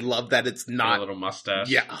 exactly. I love that it's not a little mustache.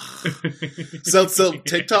 Yeah. So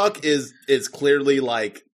TikTok is clearly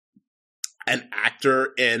like an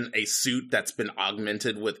actor in a suit that's been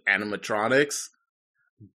augmented with animatronics,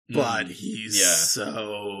 but he's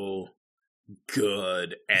so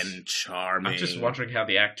good and charming. I'm just wondering how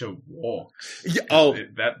the actor walks. Yeah,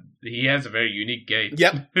 that he has a very unique gait.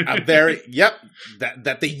 Yep,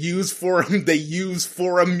 that they use for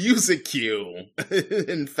a music cue.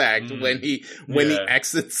 In fact, when he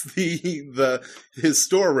exits his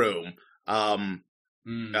storeroom,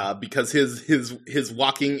 because his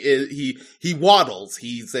walking is he waddles.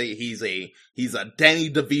 He's a Danny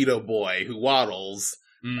DeVito boy who waddles.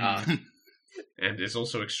 And is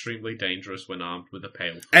also extremely dangerous when armed with a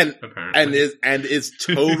pail. Apparently. And is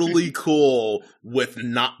totally cool with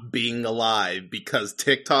not being alive, because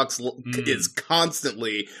TikTok's is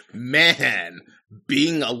constantly, man,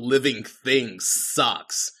 being a living thing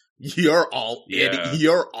sucks. You're all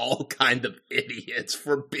you're all kind of idiots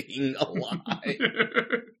for being alive.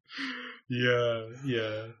 Yeah.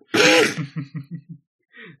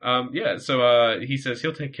 So he says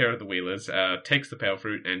he'll take care of the Wheelers, takes the pale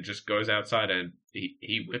fruit, and just goes outside, and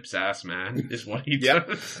he whips ass, man, is what he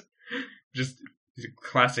does. Just a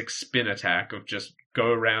classic spin attack of just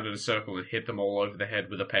go around in a circle and hit them all over the head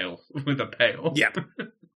with a pail. Yep.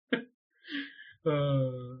 It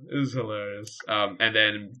was hilarious. And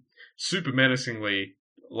then, super menacingly,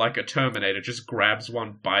 like a Terminator, just grabs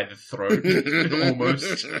one by the throat,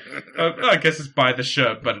 almost. I guess it's by the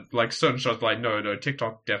shirt, but like certain shots, like no,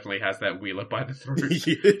 TikTok definitely has that Wheeler by the throat.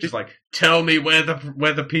 Just like, tell me where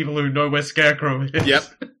the people who know where Scarecrow is. Yep.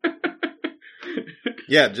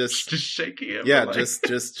 Yeah, just shaking him. Yeah, like... just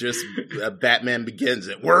Batman Begins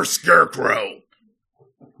it. Where's Scarecrow?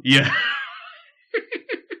 Yeah.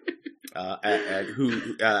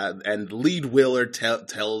 And Lead Wheeler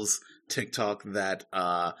tells TikTok that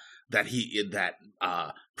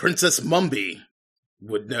Princess Mumby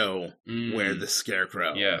would know where the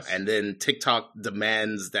Scarecrow. Yes. And then TikTok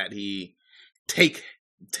demands that he take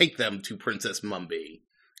them to Princess Mumby.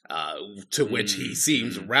 To which he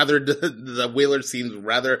seems the Wheeler seems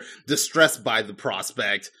rather distressed by the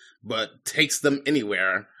prospect, but takes them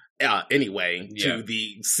anyway to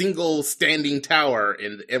the single standing tower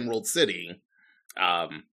in the Emerald City.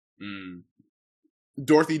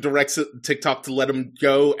 Dorothy directs TikTok to let him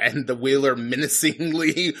go, and the Wheeler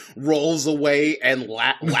menacingly rolls away and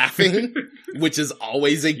laughing, which is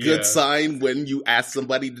always a good sign when you ask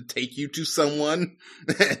somebody to take you to someone,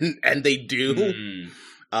 and they do.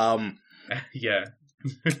 Yeah.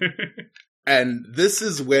 And this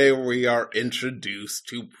is where we are introduced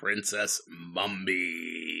to Princess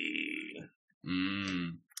Mumby.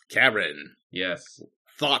 Karen. Yes.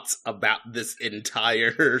 thoughts about this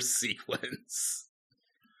entire sequence?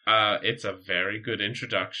 It's a very good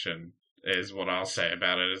introduction, is what I'll say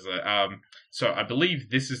about it. Is that so I believe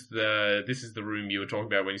this is the room you were talking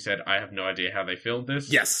about when you said I have no idea how they filmed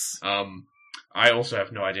this. Yes. I also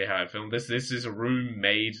have no idea how I filmed this. This is a room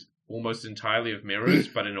made almost entirely of mirrors,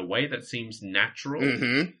 but in a way that seems natural.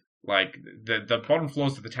 Mm-hmm. Like the bottom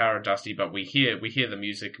floors of the tower are dusty, but we hear the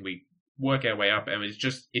music and we work our way up, and it's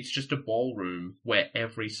just a ballroom where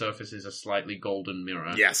every surface is a slightly golden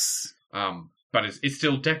mirror. Yes. But it's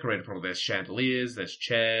still decorated properly. There's chandeliers, there's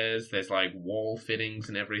chairs, there's like wall fittings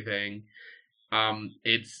and everything.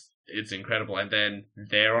 It's incredible. And then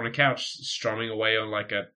they're on a couch strumming away on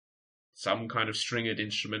like some kind of stringed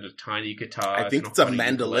instrument, a tiny guitar. I think it's a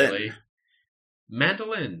mandolin. Ukulele.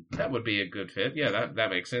 Mandolin. That would be a good fit. Yeah, that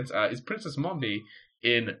makes sense. Is Princess Mombi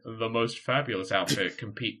in the most fabulous outfit,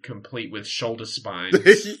 complete with shoulder spines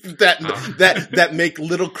that make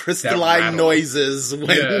little crystalline noises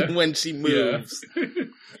when she moves. Yeah.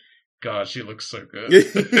 God, she looks so good.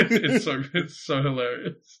 It's so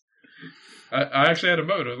hilarious. I actually had a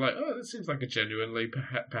moment. I was like, oh, this seems like a genuinely,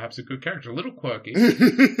 perhaps a good character. A little quirky,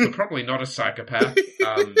 but probably not a psychopath.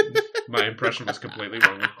 My impression was completely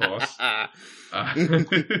wrong, of course.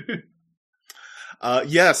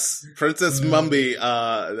 Yes, Princess Mumby,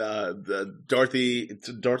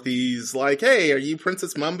 Dorothy's like, hey, are you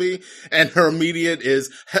Princess Mumby? And her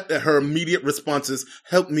immediate response is,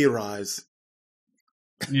 help me rise.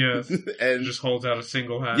 Yes. And just holds out a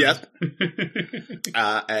single hand. Yep.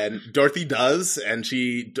 And Dorothy does, and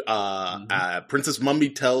she, Princess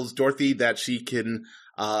Mumby tells Dorothy that she can,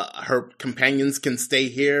 her companions can stay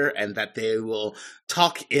here and that they will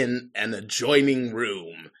talk in an adjoining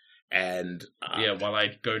room. And while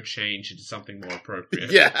I go change into something more appropriate.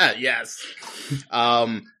 Yeah, yes.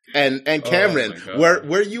 And Cameron,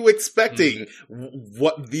 were you expecting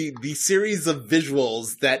what the series of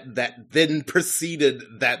visuals that then preceded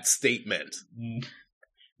that statement?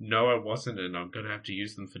 No, I wasn't, and I'm gonna have to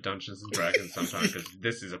use them for Dungeons and Dragons sometime because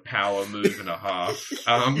this is a power move and a half.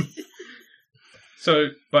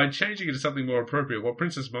 So by changing it to something more appropriate, what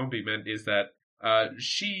Princess Mombi meant is that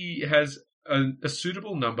she has a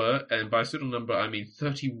suitable number, and by suitable number I mean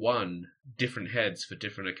 31 different heads for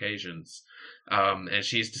different occasions. And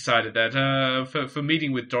she's decided that for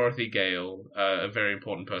meeting with Dorothy Gale, a very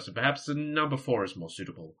important person, perhaps the number 4 is more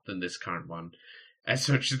suitable than this current one. And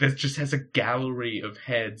so she just has a gallery of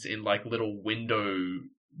heads in like little window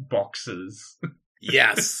boxes.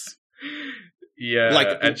 Yes. Yeah.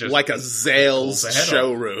 Like a Zales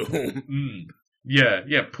showroom.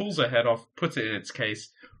 Yeah, pulls her head off, puts it in its case,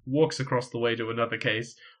 walks across the way to another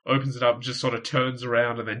case, opens it up, just sort of turns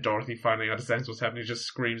around, and then Dorothy finally understands what's happening, just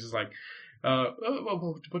screams, is like,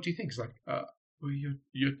 well, what do you think? It's like, well,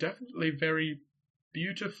 you're definitely very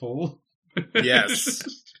beautiful. Yes.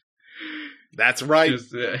 That's right.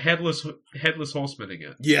 Just headless horseman-ing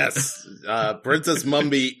it. Yes. Princess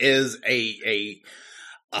Mumby is a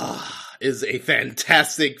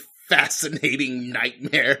fantastic, fascinating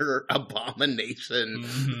nightmare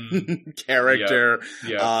abomination character.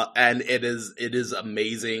 Yeah. And it is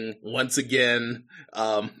amazing. Once again,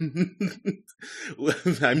 I'm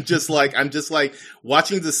just like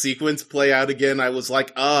watching the sequence play out again. I was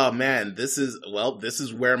like, oh man, this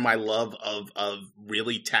is where my love of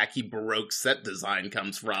really tacky Baroque set design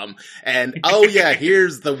comes from. And oh yeah,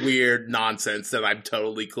 here's the weird nonsense that I'm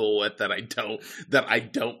totally cool with, that I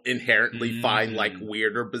don't inherently find like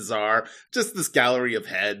weird or bizarre. Just this gallery of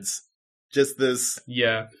heads. Just this.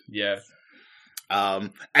 Yeah.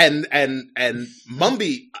 And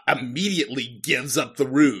Mumby immediately gives up the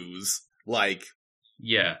ruse. Like,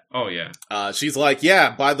 yeah. Oh, yeah. She's like,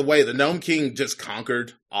 yeah, by the way, the Gnome King just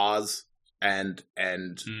conquered Oz and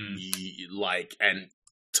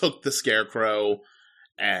took the Scarecrow,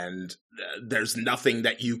 and there's nothing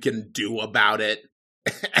that you can do about it.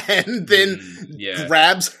 And then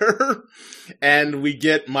grabs her, and we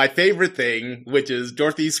get my favorite thing, which is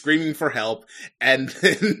Dorothy screaming for help, and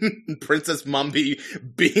then Princess Mumby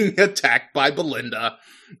being attacked by Belinda.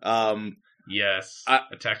 Yes,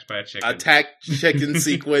 attacked by a chicken. Attack chicken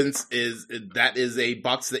sequence is a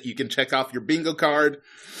box that you can check off your bingo card.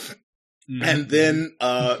 Mm-hmm. And then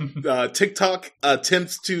TikTok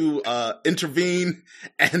attempts to intervene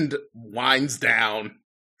and winds down.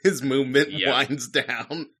 His movement winds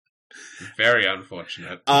down. Very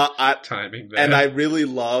unfortunate timing there. And I really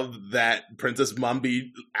love that Princess Mumby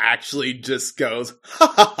actually just goes, ha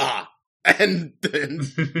ha ha, and then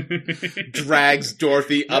drags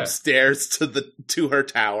Dorothy upstairs to her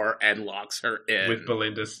tower and locks her in. With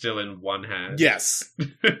Belinda still in one hand. Yes.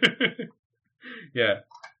 Yeah.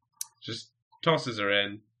 Just tosses her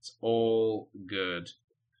in. It's all good.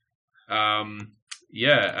 So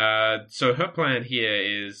her plan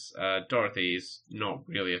here is Dorothy is not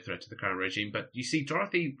really a threat to the current regime, but you see,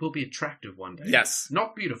 Dorothy will be attractive one day. Yes.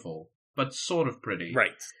 Not beautiful, but sort of pretty.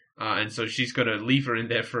 Right. And so she's going to leave her in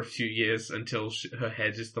there for a few years until her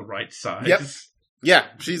head is the right size. Yep. Yeah,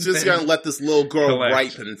 she's just going to let this little girl collect.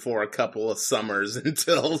 ripen for a couple of summers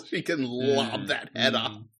until she can lob that head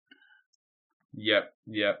off. Yep.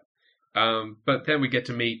 But then we get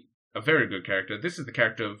to meet a very good character. This is the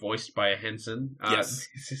character voiced by a Henson. Yes.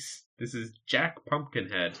 This is Jack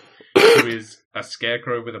Pumpkinhead, who is a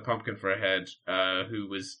scarecrow with a pumpkin for a head, who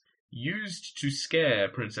was used to scare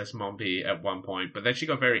Princess Mombi at one point, but then she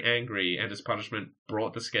got very angry and as punishment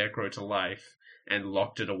brought the scarecrow to life and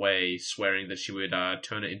locked it away, swearing that she would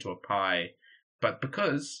turn it into a pie. But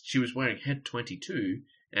because she was wearing Head 22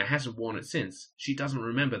 and hasn't worn it since, she doesn't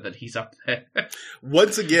remember that he's up there.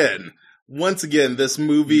 Once again, this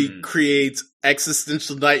movie creates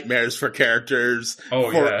existential nightmares for characters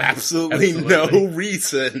for absolutely no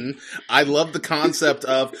reason. I love the concept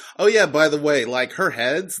of, by the way, like her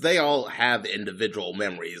heads, they all have individual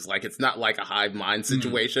memories. Like it's not like a hive mind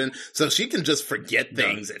situation. So she can just forget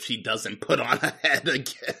things if she doesn't put on a head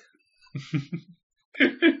again.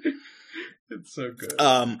 It's so good.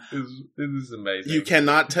 It is amazing. You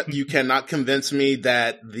cannot convince me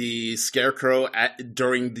that the Scarecrow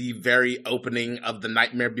during the very opening of The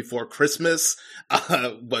Nightmare Before Christmas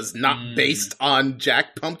was not based on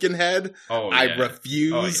Jack Pumpkinhead. I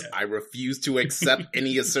refuse. I refuse to accept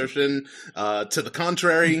any assertion to the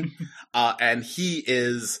contrary. And he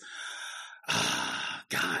is,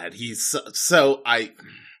 God, he's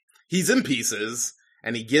he's in pieces,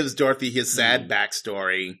 and he gives Dorothy his sad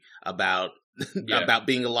backstory about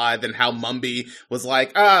being alive and how Mombi was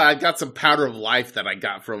like, I got some powder of life that I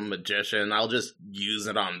got from a magician. I'll just use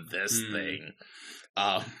it on this thing.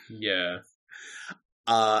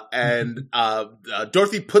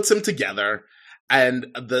 Dorothy puts him together, and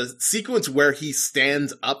the sequence where he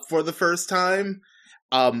stands up for the first time,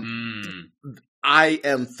 I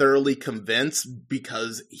am thoroughly convinced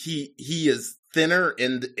because he is thinner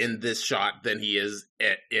in this shot than he is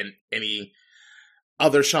in any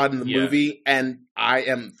other shot in the movie, and I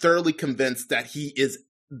am thoroughly convinced that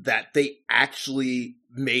they actually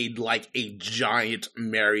made like a giant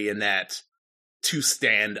marionette to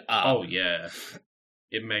stand up. Oh yeah,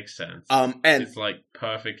 it makes sense. And it's like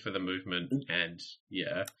perfect for the movement,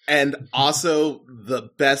 and also the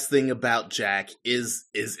best thing about Jack is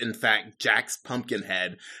in fact Jack's pumpkin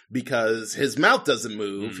head, because his mouth doesn't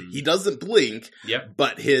move, he doesn't blink,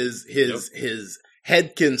 but his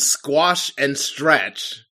head can squash and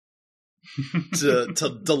stretch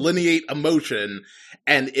to delineate emotion,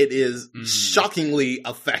 and it is shockingly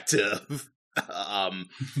effective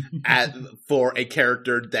for a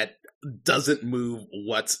character that doesn't move,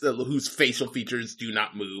 whose facial features do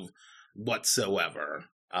not move whatsoever.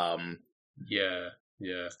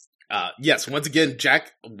 Yes, once again,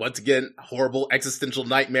 Jack, horrible existential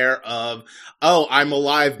nightmare of, I'm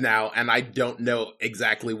alive now, and I don't know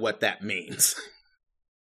exactly what that means.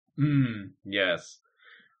 Yes.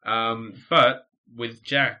 But with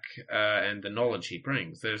Jack and the knowledge he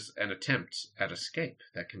brings, there's an attempt at escape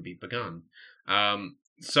that can be begun.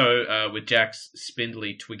 So with Jack's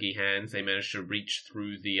spindly, twiggy hands, they manage to reach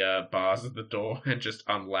through the bars of the door and just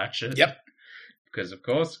unlatch it. Yep. Because, of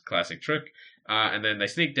course, classic trick. And then they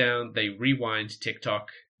sneak down, they rewind TikTok,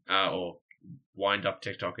 or wind up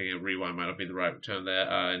TikToking, rewind might not be the right term there,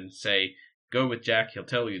 and say, go with Jack, he'll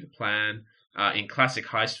tell you the plan. In classic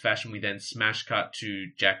heist fashion, we then smash cut to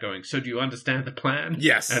Jack going, so do you understand the plan?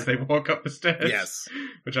 Yes. As they walk up the stairs. Yes.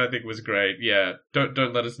 Which I think was great. Yeah,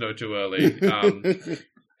 don't let us know too early.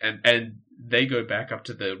 And they go back up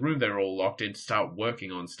to the room they're all locked in to start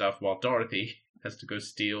working on stuff, while Dorothy has to go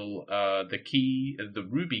steal the key, the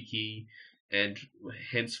ruby key, and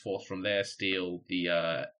henceforth from there steal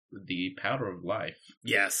the powder of life.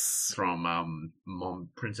 Yes. From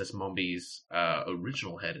Princess Mombi's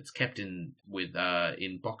original head. It's kept in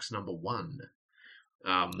box number 1.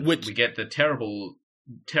 Which we get the terrible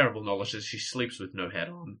knowledge that she sleeps with no head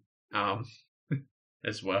on.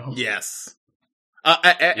 As well. Yes.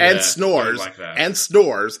 And snores. Like that. And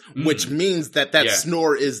snores, which means that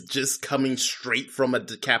snore is just coming straight from a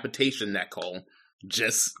decapitation neck hole.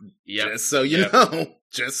 Just so you know.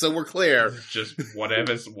 Just so we're clear. Just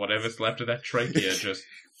whatever's left of that trachea just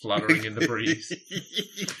fluttering in the breeze.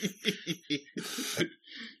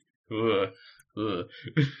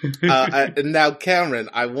 Now, Cameron,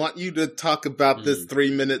 I want you to talk about this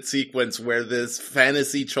 3-minute sequence where this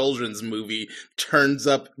fantasy children's movie turns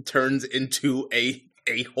into a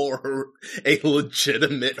a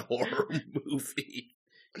legitimate horror movie.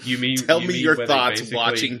 Tell me your thoughts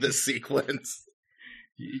watching this sequence.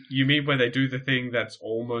 You mean where they do the thing that's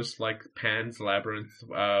almost like Pan's Labyrinth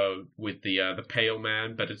with the Pale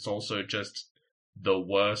Man, but it's also just the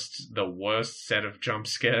worst set of jump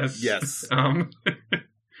scares? Yes.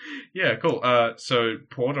 Yeah, cool. So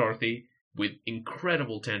poor Dorothy, with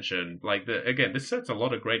incredible tension. Like, this sets a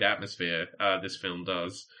lot of great atmosphere, this film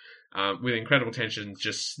does. With incredible tension,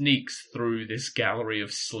 just sneaks through this gallery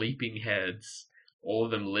of sleeping heads, all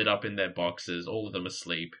of them lit up in their boxes, all of them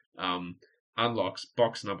asleep. Unlocks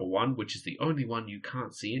box number 1, which is the only one you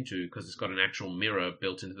can't see into because it's got an actual mirror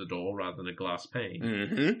built into the door rather than a glass pane.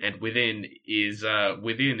 Mm-hmm. And within is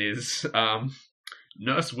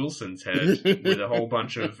Nurse Wilson's head with a whole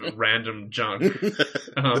bunch of random junk.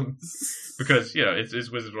 Because,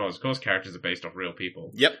 it's Wizard of Oz. Of course, characters are based off real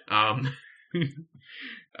people. Yep.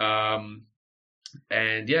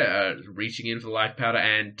 And reaching in for the life powder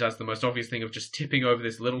and does the most obvious thing of just tipping over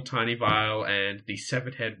this little tiny vial, and the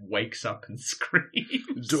severed head wakes up and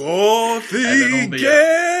screams. Dorothy Gale!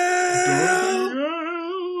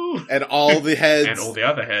 And all the heads... And all the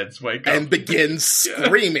other heads wake up. And begin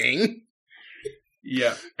screaming.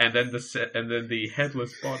 Yeah, and then the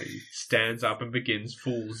headless body stands up and begins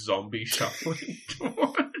full zombie shuffling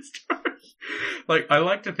towards her. Like, I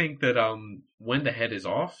like to think that when the head is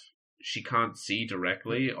off, she can't see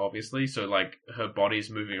directly, obviously, so like her body's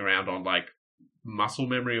moving around on like muscle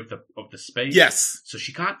memory of the space. Yes. So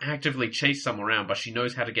she can't actively chase someone around, but she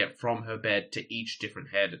knows how to get from her bed to each different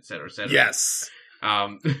head, etc., etc. Yes.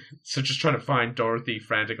 So just trying to find Dorothy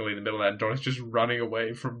frantically in the middle of that, and Dorothy's just running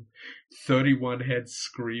away from 31 heads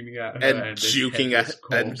screaming at her and juking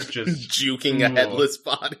a headless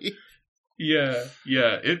body. Yeah,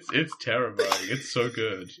 it's terrifying. It's so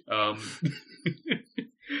good.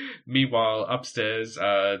 Meanwhile, upstairs,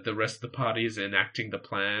 the rest of the party is enacting the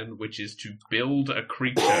plan, which is to build a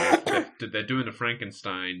creature. They're doing a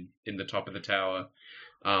Frankenstein in the top of the tower,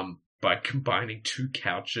 by combining 2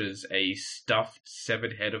 couches, a stuffed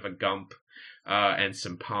severed head of a gump, and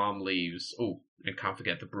some palm leaves. Oh, and can't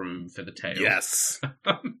forget the broom for the tail. Yes.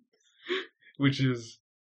 Which is...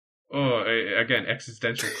 Oh, again,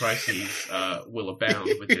 existential crises will abound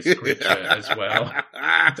with this creature as well.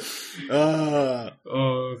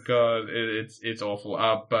 Oh god, it's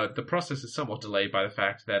awful. But the process is somewhat delayed by the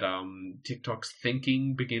fact that TikTok's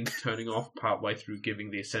thinking begins turning off partway through giving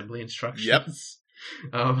the assembly instructions.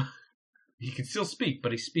 Yep. He can still speak,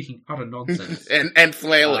 but he's speaking utter nonsense and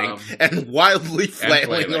flailing and wildly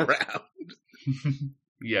flailing around.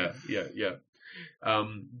 Yeah.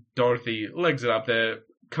 Dorothy legs it up there.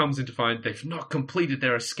 Comes in to find they've not completed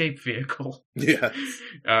their escape vehicle. Yeah.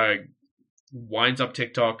 Winds up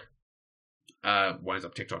TikTok's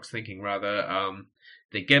thinking, rather.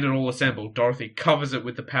 They get it all assembled. Dorothy covers it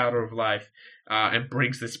with the powder of life, and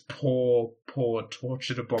brings this poor,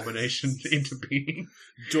 tortured abomination into being.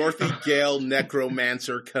 Dorothy Gale,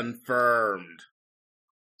 necromancer confirmed.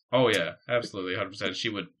 Oh yeah, absolutely, 100%.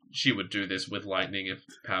 She would do this with lightning if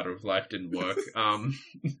powder of life didn't work.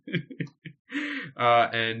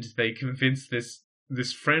 And they convince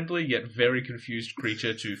this friendly yet very confused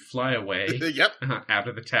creature to fly away. Yep. Out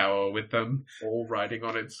of the tower with them all riding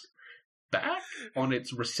on its back, on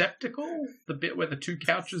its receptacle, the bit where the 2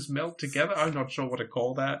 couches melt together. I'm not sure what to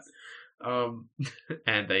call that. And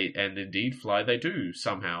indeed fly they do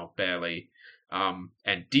somehow, barely.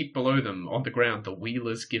 And deep below them, on the ground, the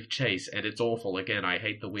Wheelers give chase, and it's awful. Again, I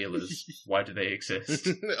hate the Wheelers. Why do they exist?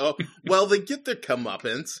 Oh, well, they get their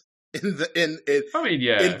comeuppance in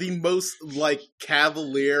the most like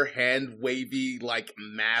cavalier, hand wavy, like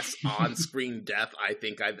mass on screen death I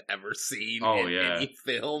think I've ever seen in any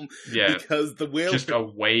film. Yeah, because the Wheelers, just a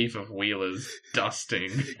wave of Wheelers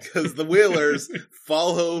dusting. Because the Wheelers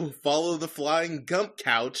follow the flying gump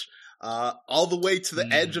couch. All the way to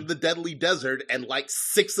the edge of the deadly desert, and like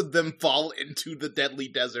 6 of them fall into the deadly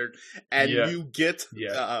desert, and you get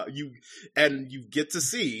to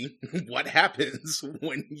see what happens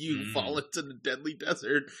when you fall into the deadly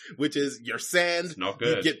desert, which is your sand. Not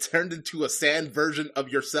good. You get turned into a sand version of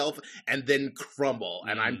yourself, and then crumble.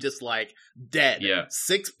 And I'm just like dead. Yeah.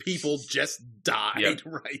 6 people just died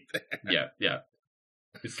right there. Yeah.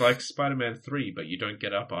 It's like Spider-Man 3, but you don't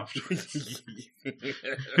get up afterwards.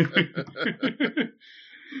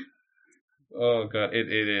 Oh god, it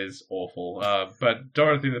is awful. But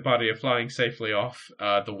Dorothy and the party are flying safely off.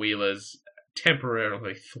 The Wheelers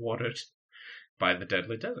temporarily thwarted by the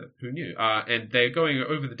Deadly Desert. Who knew? And they're going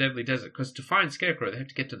over the Deadly Desert because to find Scarecrow, they have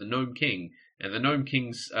to get to the Gnome King. And the Gnome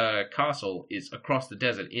King's castle is across the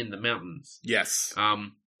desert in the mountains. Yes.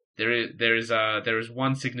 there is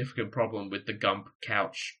one significant problem with the Gump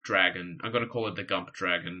Couch Dragon. I'm going to call it the Gump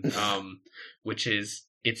Dragon, which is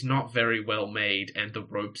it's not very well made, and the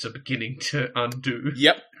ropes are beginning to undo.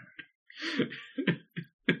 Yep.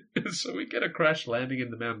 So we get a crash landing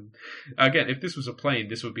in the mountain. Again, if this was a plane,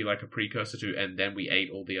 this would be like a precursor to, and then we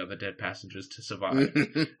ate all the other dead passengers to survive.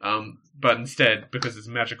 But instead, because it's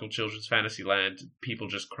magical children's fantasy land, people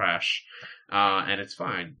just crash. And it's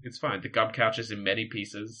fine. It's fine. The Gump Couch is in many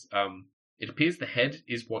pieces. It appears the head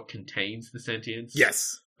is what contains the sentience.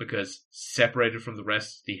 Yes. Because separated from the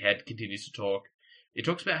rest, the head continues to talk. It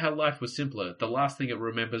talks about how life was simpler. The last thing it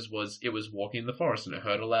remembers was it was walking in the forest and it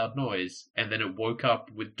heard a loud noise. And then it woke up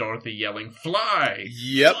with Dorothy yelling, "Fly!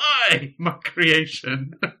 Yep. Fly! My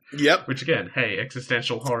creation!" Yep. Which again, hey,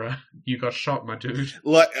 existential horror. You got shot, my dude.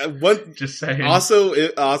 Like Just saying.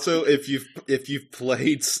 Also, if you've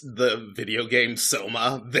played the video game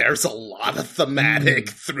Soma, there's a lot of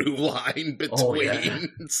thematic through line between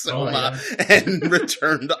Soma and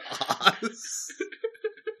Return to Oz.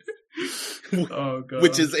 Oh, God.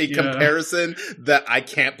 Which is a comparison that I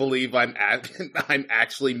can't believe I'm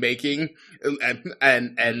actually making,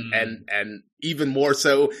 and even more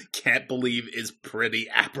so, can't believe is pretty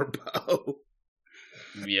apropos.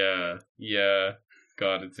 Yeah.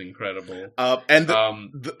 God, it's incredible. But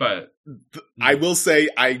I will say,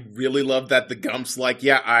 I really love that the Gump's like,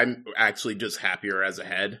 yeah, I'm actually just happier as a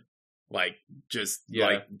head. Like, just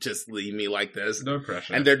leave me like this. No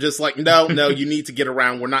pressure. And they're just like, no, you need to get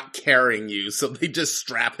around. We're not carrying you. So they just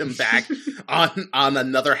strap him back on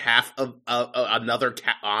another half of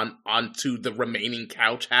onto the remaining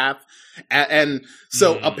couch half. And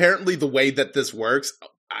so apparently the way that this works,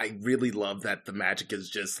 I really love that the magic is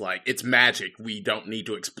just like, it's magic. We don't need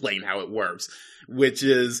to explain how it works. Which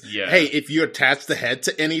is, hey, if you attach the head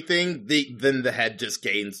to anything, then the head just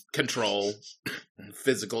gains control,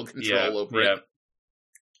 physical control over it.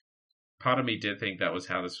 Part of me did think that was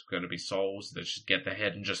how this was going to be solved. So they just get the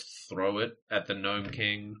head and just throw it at the Gnome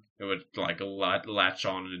King. It would like latch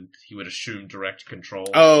on, and he would assume direct control.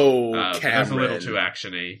 Oh, Cameron, that's a little too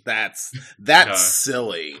actiony. That's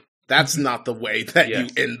silly. That's not the way that you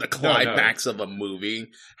end the climax of a movie.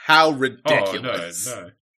 How ridiculous! Oh, no.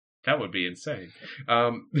 That would be insane.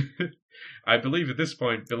 I believe at this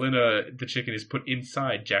point, Belinda the chicken is put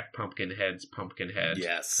inside Jack Pumpkinhead's pumpkin head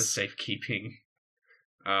for safekeeping.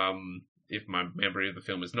 If my memory of the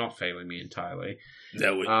film is not failing me entirely.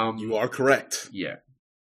 No, you are correct. Yeah.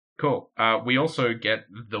 Cool. We also get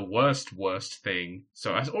the worst thing.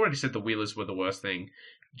 So I already said the Wheelers were the worst thing.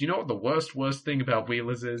 Do you know what the worst thing about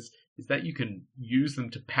Wheelers is? Is that you can use them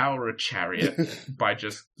to power a chariot by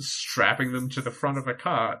just strapping them to the front of a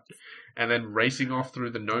cart and then racing off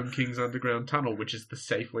through the Gnome King's underground tunnel, which is the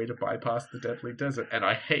safe way to bypass the Deathly Desert. And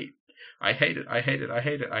I hate it. I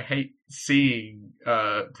hate seeing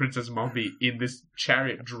Princess Mombi in this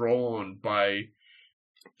chariot drawn by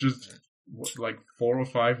just like 4 or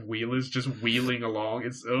 5 wheelers just wheeling along.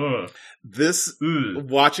 It's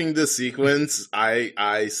watching this sequence,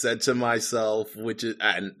 I said to myself, which is,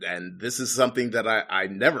 and this is something that I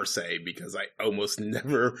never say because I almost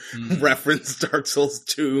never reference Dark Souls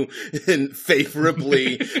 2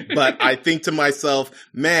 favorably, but I think to myself,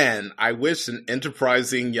 man, I wish an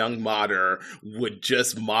enterprising young modder would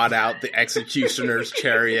just mod out the Executioner's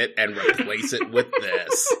chariot and replace it with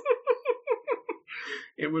this.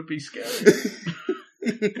 It would be scary.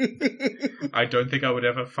 I don't think I would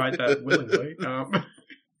ever fight that willingly.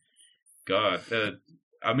 God.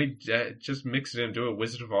 Just mix it and do a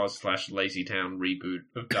Wizard of Oz / Lazy Town reboot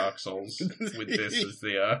of Dark Souls with this as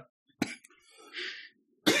the...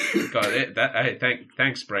 God,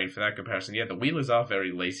 thanks, Brain, for that comparison. Yeah, the Wheelers are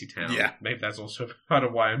very Lazy Town. Yeah. Maybe that's also part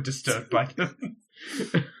of why I'm disturbed by them.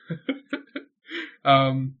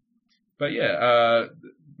 But yeah,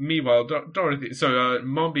 meanwhile, Dorothy... So,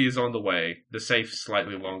 Mombi is on the way, the safe,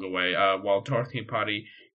 slightly longer way, while Dorothy and Party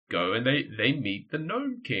go, and they meet the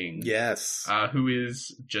Gnome King. Yes. Who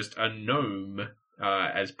is just a gnome,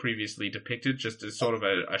 as previously depicted, just as sort of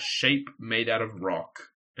a shape made out of rock,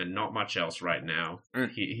 and not much else right now.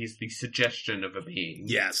 He's the suggestion of a being.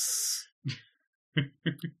 Yes.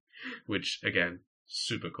 Which, again,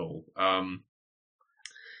 super cool.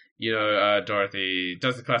 Dorothy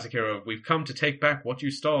does the classic hero of, "We've come to take back what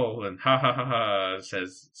you stole," and ha ha ha ha,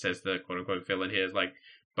 says the quote-unquote villain here, is like,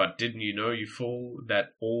 "But didn't you know, you fool,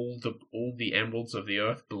 that all the emeralds of the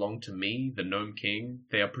earth belong to me, the Gnome King?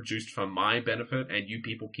 They are produced for my benefit, and you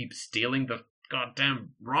people keep stealing the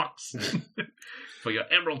goddamn rocks for your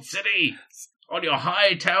Emerald City on your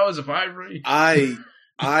high towers of ivory."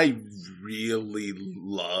 I really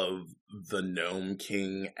love the Gnome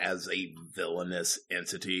King as a villainous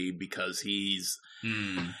entity because he's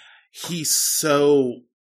so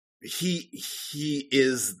he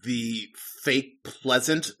is the fake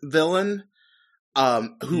pleasant villain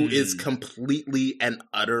who is completely and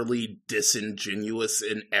utterly disingenuous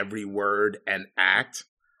in every word and act.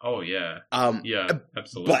 Oh yeah. Yeah,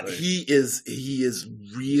 absolutely. But he is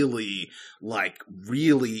really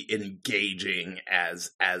really engaging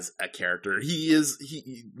as a character. He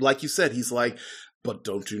like you said, he's like, but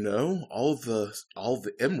don't you know, all the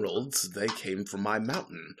emeralds, they came from my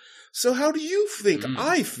mountain. So how do you think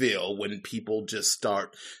I feel when people just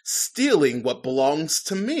start stealing what belongs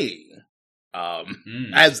to me?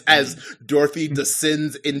 As Dorothy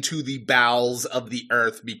descends into the bowels of the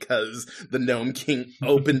earth because the Gnome King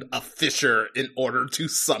opened a fissure in order to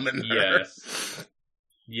summon her.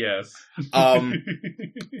 Yes.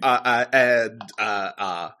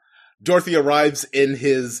 Dorothy arrives in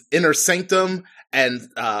his inner sanctum and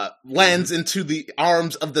lands into the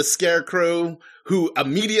arms of the Scarecrow, who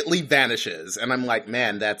immediately vanishes. And I'm like,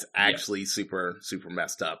 man, that's actually super, super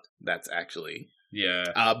messed up. That's actually...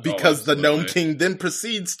 because the Gnome King then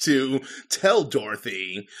proceeds to tell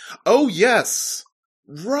Dorothy, "Oh yes,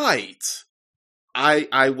 right. I've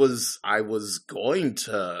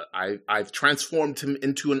transformed him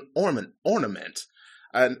into an ornament.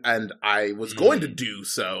 And I was going to do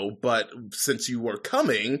so, but since you were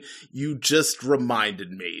coming, you just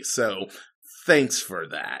reminded me. So thanks for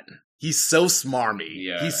that." He's so smarmy.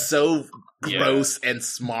 Yeah. He's so gross and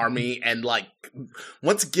smarmy and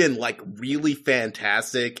once again, really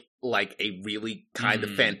fantastic, a really kind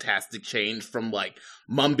of fantastic change from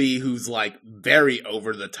Mumby, who's very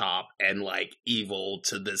over the top and evil,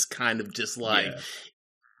 to this kind of just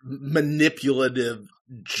manipulative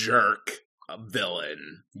jerk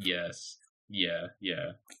villain. Yes. Yeah.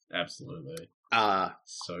 Absolutely.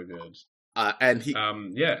 So good. And he...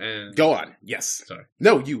 and... Go on. Yes. Sorry.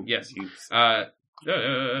 No, you. Yes. You.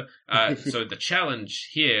 So the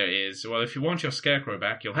challenge here is, well, if you want your Scarecrow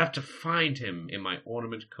back, you'll have to find him in my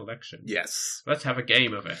ornament collection. Yes. Let's have a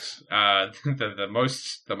game of it. The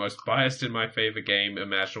most biased in my favor game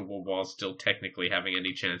imaginable, while still technically having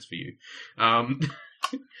any chance for you.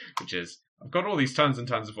 Which is, I've got all these tons and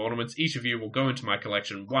tons of ornaments. Each of you will go into my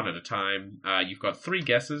collection one at a time. You've got 3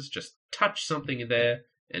 guesses. Just touch something in there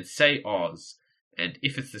and say Oz. And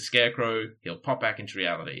if it's the Scarecrow, he'll pop back into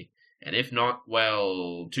reality. And if not,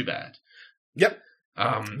 well, too bad. Yep.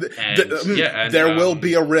 There will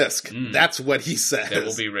be a risk. That's what he says. There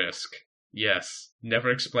will be risk. Yes. Never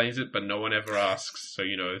explains it, but no one ever asks. So,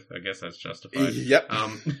 I guess that's justified. Yep.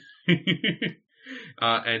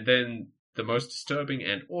 And then the most disturbing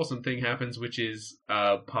and awesome thing happens, which is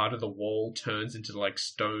part of the wall turns into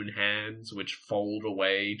stone hands, which fold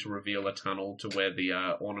away to reveal a tunnel to where the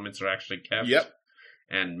ornaments are actually kept. Yep.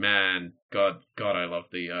 And man, God, I love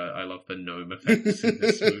the gnome effects in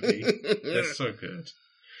this movie. They're so good.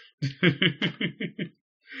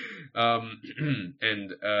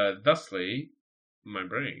 And thusly, my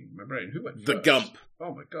brain, who went first? The Gump.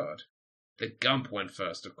 Oh my God. The Gump went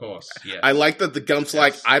first, of course. Yes. I like that the Gump's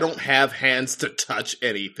I don't have hands to touch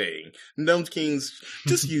anything. Gnome Kings,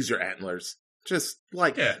 just use your antlers. Just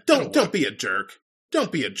don't be a jerk.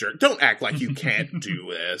 Don't be a jerk. Don't act like you can't do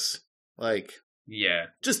this. Yeah.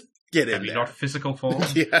 Just get in Have you there. not physical form?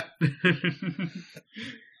 Yeah.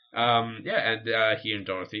 And he and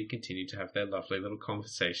Dorothy continue to have their lovely little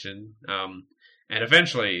conversation. And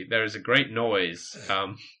eventually there is a great noise.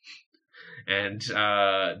 And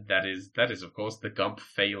that is of course the Gump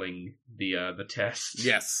failing the test.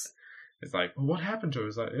 Yes. It's well, what happened to him?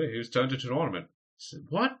 It's he was turned into an ornament. Said,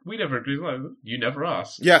 what? We never agreed. You never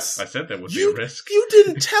asked. Yes. I said there would be a risk. You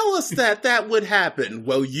didn't tell us that would happen.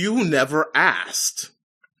 Well, you never asked.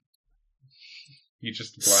 You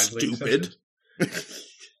just blindly Stupid.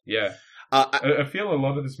 Yeah. I feel a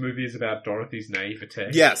lot of this movie is about Dorothy's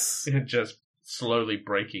naivete. Yes. And just slowly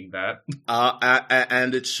breaking that.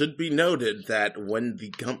 And it should be noted that when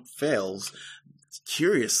the Gump fails,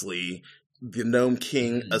 curiously, the Gnome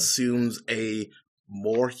King assumes a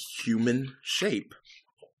more human shape.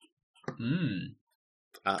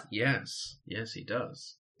 Yes, he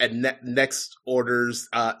does. And next orders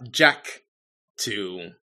Jack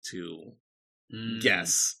to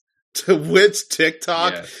guess. To which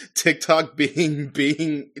TikTok being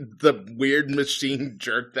the weird machine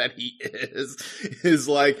jerk that he is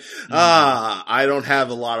I don't have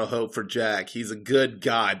a lot of hope for Jack. He's a good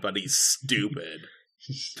guy, but he's stupid.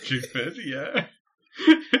 Stupid, yeah.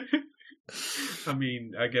 I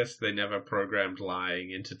mean, I guess they never programmed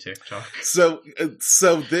lying into TikTok. So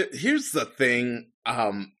here's the thing.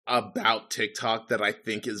 about TikTok that I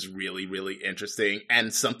think is really, really interesting,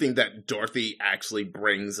 and something that Dorothy actually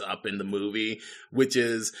brings up in the movie, which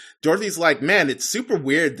is Dorothy's like, man, it's super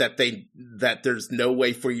weird that there's no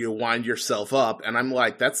way for you to wind yourself up. And I'm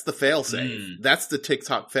like, that's the failsafe. That's the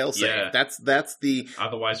TikTok failsafe. Yeah. That's the...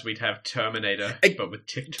 Otherwise we'd have Terminator, but with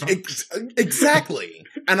TikTok. Exactly.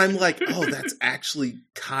 And I'm like, oh, that's actually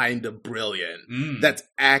kind of brilliant. That's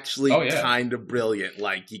actually kind of brilliant.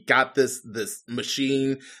 Like, you got this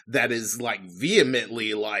machine that is like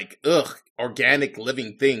vehemently like, ugh, organic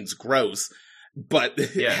living things, gross, but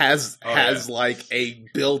has like a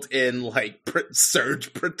built-in like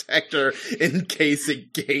surge protector in case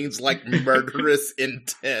it gains like murderous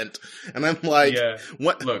intent. And I'm like,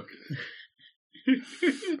 what? Look.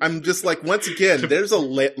 I'm just like, once again, there's a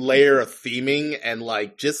layer of theming and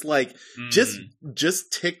like just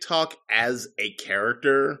TikTok as a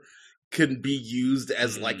character can be used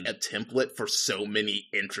as like a template for so many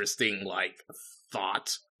interesting like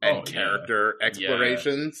thought and character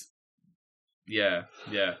explorations. Yeah.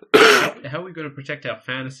 How are we going to protect our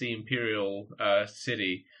fantasy imperial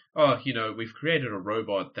city? Oh, we've created a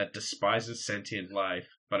robot that despises sentient life,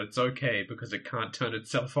 but it's okay because it can't turn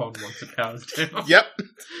itself on once it powers down. Yep.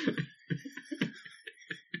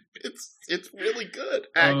 It's really good,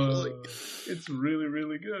 actually. It's really,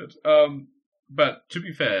 really good. But to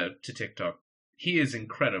be fair to TikTok, he is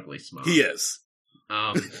incredibly smart. He is.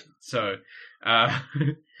 So,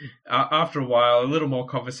 after a while, a little more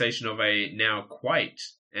conversation of a now quite,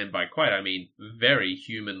 and by quite I mean very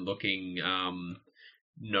human-looking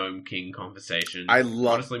Gnome King conversation.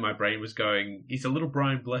 Honestly, my brain was going, he's a little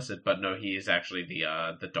Brian Blessed, but no, he is actually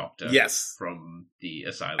the doctor. Yes. From the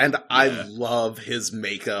asylum. And I love his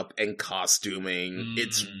makeup and costuming.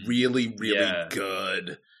 It's really, really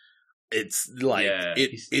good. It's like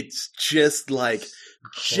it's just like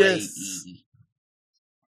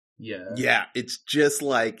it's just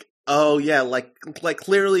like, oh yeah, like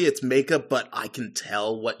clearly it's makeup, but I can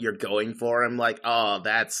tell what you're going for. I'm like, oh,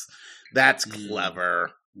 that's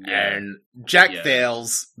clever. And Jack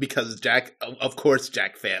fails because of course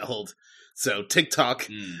Jack failed. So TikTok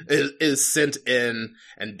is sent in,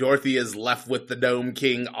 and Dorothy is left with the Gnome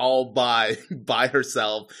King all by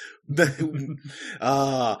herself. And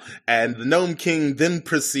the Gnome King then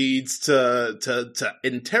proceeds to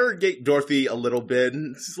interrogate Dorothy a little bit.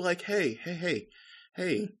 And she's like, hey,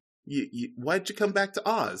 why'd you come back to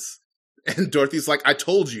Oz? And Dorothy's like, I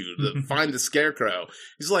told you to find the Scarecrow.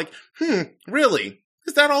 He's like, really?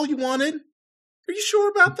 Is that all you wanted? Are you sure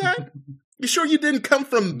about that? You sure you didn't come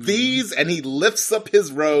from these? And he lifts up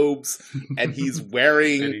his robes, and he's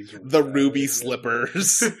wearing the ruby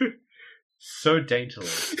slippers. So daintily.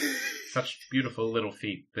 Such beautiful little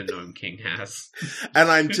feet the Gnome King has.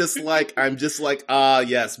 And I'm just like,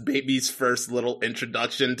 yes, baby's first little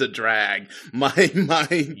introduction to drag. My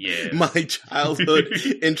childhood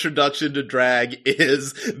introduction to drag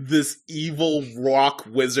is this evil rock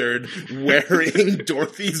wizard wearing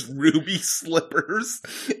Dorothy's ruby slippers,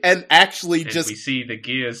 and actually we see the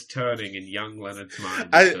gears turning in young Leonard's mind.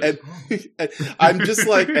 I'm just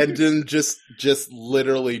like, and then just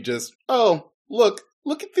literally oh, look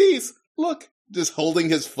at these. Look, just holding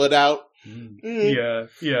his foot out. Yeah.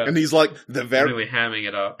 And he's like, really hamming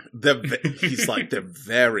it up. He's like, they're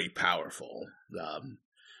very powerful.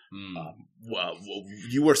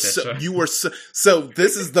 You were so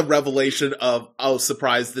this is the revelation of, oh,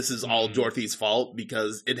 surprise, this is all Dorothy's fault,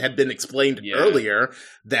 because it had been explained earlier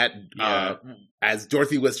that as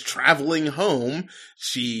Dorothy was traveling home,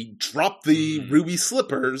 she dropped the ruby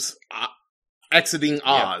slippers exiting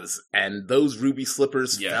Oz, and those ruby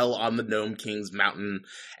slippers fell on the Gnome King's mountain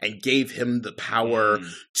and gave him the power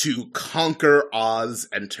to conquer Oz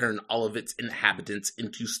and turn all of its inhabitants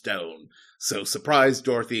into stone. So, surprise,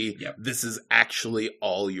 Dorothy, this is actually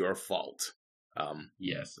all your fault.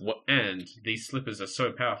 Yes. And these slippers are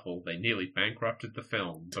so powerful, they nearly bankrupted the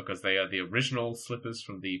film, because they are the original slippers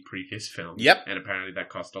from the previous film. Yep. And apparently that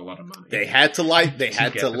cost a lot of money. They had to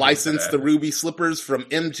license the ruby slippers from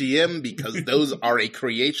MGM, because those are a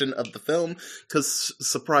creation of the film. Because,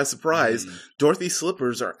 surprise, Dorothy's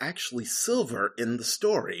slippers are actually silver in the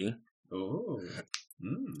story. Oh.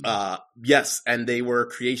 Yes, and they were a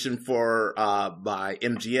creation by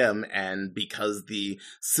MGM, and because the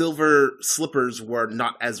silver slippers were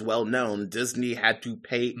not as well known, Disney had to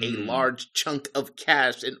pay a large chunk of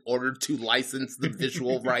cash in order to license the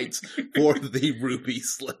visual rights for the ruby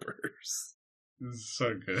slippers.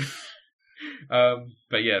 So good.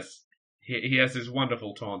 But yes, he has this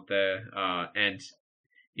wonderful taunt there, and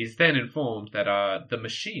is then informed that the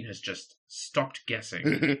machine has just stopped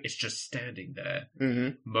guessing. It's just standing there,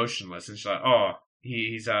 motionless. And she's like, oh,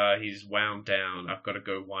 he's wound down. I've got to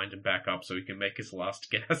go wind him back up so he can make his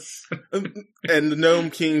last guess. And the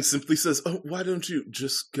Gnome King simply says, "Oh, why don't you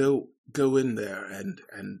just go in there and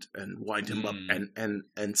wind him up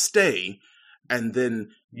and stay, and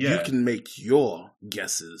then you can make your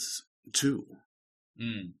guesses too."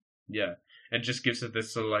 Yeah, and just gives it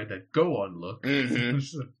this sort of like the go on look. Mm-hmm.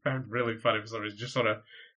 Which I found really funny for some reason. Just sort of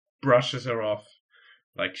brushes her off.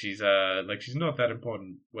 Like she's not that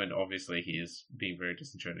important, when obviously he is being very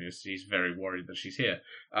disingenuous. He's very worried that she's here.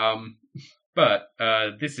 But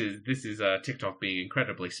this is TikTok being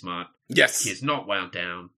incredibly smart. Yes. He is not wound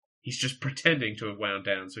down. He's just pretending to have wound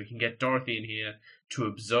down so he can get Dorothy in here to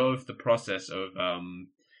observe the process of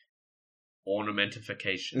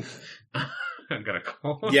ornamentification. I'm gonna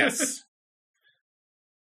call it. Yes.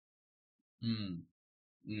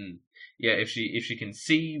 Yeah, if she can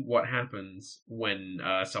see what happens when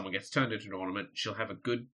someone gets turned into an ornament, she'll have a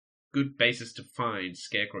good basis to find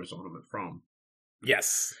Scarecrow's ornament from.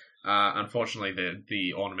 Yes. Unfortunately,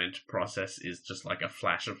 the ornament process is just like a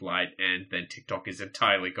flash of light, and then TikTok is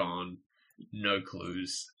entirely gone. No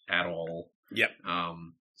clues at all. Yep.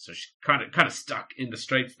 So she's kind of stuck in the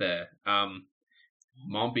straits there.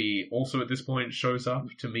 Mombi also at this point shows up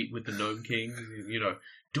to meet with the Gnome King. You know,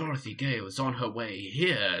 Dorothy Gale is on her way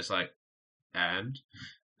here. It's like, and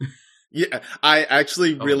yeah, I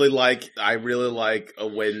actually really like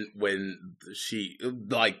when she,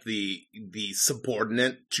 like, the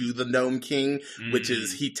subordinate to the Gnome King, which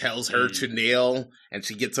is he tells her to kneel, and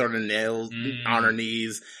she gets on her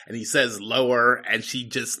knees, and he says lower, and she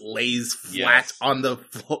just lays flat on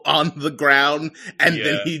the ground, and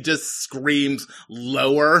then he just screams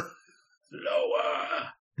lower.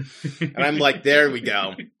 And I'm like, there we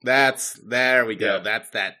go. There we go. That's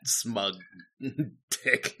that smug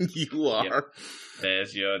dick you are. Yep.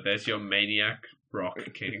 There's your maniac rock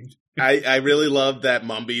king. I really love that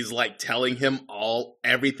Mombi's like telling him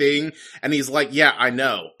everything, and he's like, yeah, I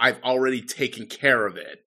know. I've already taken care of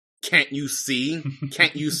it. Can't you see?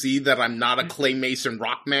 Can't you see that I'm not a claymation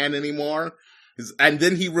rock man anymore? And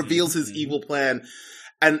then he reveals his evil plan.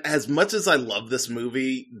 And as much as I love this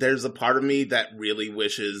movie, there's a part of me that really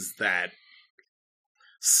wishes that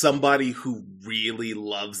somebody who really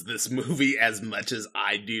loves this movie as much as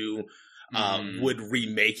I do would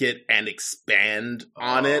remake it and expand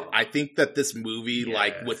on it. I think that this movie,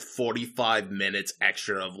 like, with 45 minutes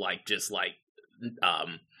extra of, like, just, like,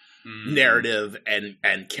 narrative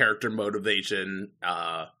and character motivation,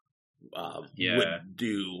 would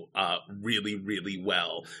do really, really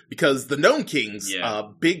well, because the Gnome King's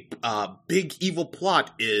big evil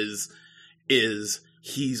plot is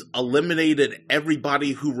he's eliminated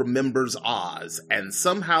everybody who remembers Oz, and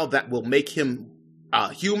somehow that will make him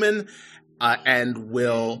human and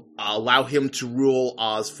will allow him to rule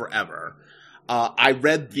Oz forever. I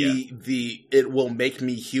read the "it will make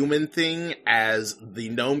me human" thing as the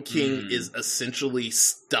Gnome King is essentially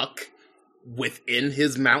stuck within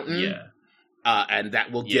his mountain, and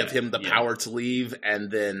that will give him the power to leave, and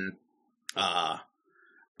then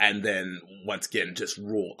once again just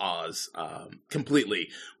rule Oz completely.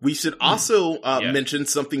 We should also mention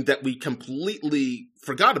something that we completely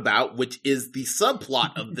forgot about, which is the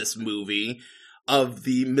subplot of this movie of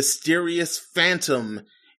the mysterious phantom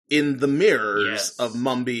in the mirrors of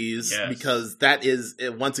Mumbies, because that is,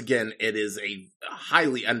 once again, it is a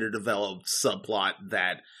highly underdeveloped subplot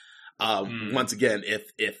that once again,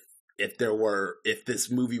 if this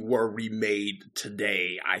movie were remade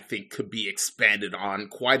today, I think could be expanded on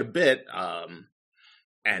quite a bit.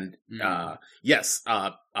 Mumby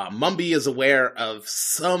is aware of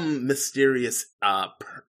some mysterious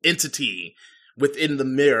entity within the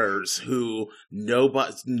mirrors who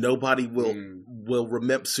nobody will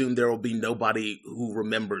remember. Soon there will be nobody who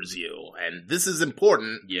remembers you, and this is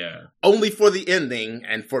important. Only for the ending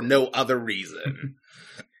and for no other reason.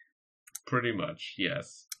 Pretty much,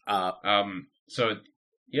 yes. So,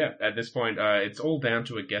 at this point, it's all down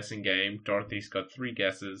to a guessing game. Dorothy's got 3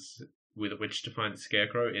 guesses with which to find the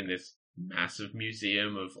Scarecrow in this massive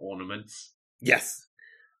museum of ornaments. Yes.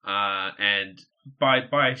 And by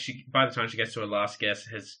the time she gets to her last guess,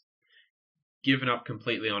 has given up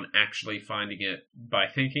completely on actually finding it by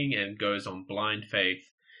thinking, and goes on blind faith,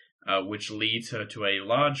 which leads her to a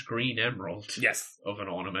large green emerald of an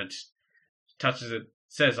ornament. Touches it,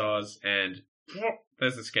 says Oz, and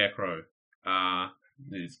there's the Scarecrow.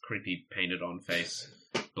 His creepy painted-on face.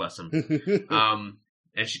 Bless him.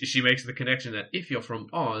 And she makes the connection that if you're from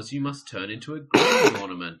Oz, you must turn into a green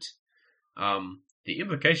ornament. The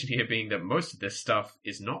implication here being that most of this stuff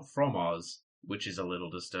is not from Oz, which is a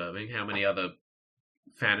little disturbing. How many other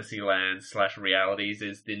fantasy lands / realities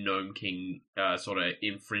is the Gnome King sort of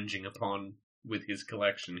infringing upon with his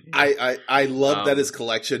collection here. I love that his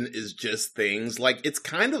collection is just things like it's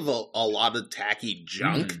kind of a lot of tacky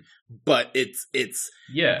junk, but it's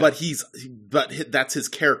but that's his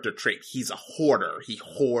character trait. He's a hoarder. He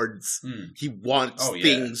hoards. He wants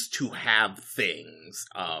things to have things.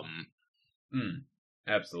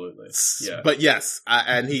 Absolutely. Yeah. But yes,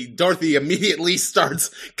 and Dorothy immediately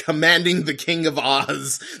starts commanding the King of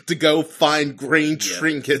Oz to go find green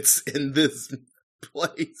trinkets in this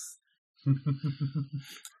place.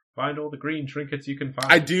 Find all the green trinkets you can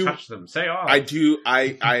find. I do touch them. Say Oz. I do.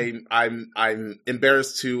 I'm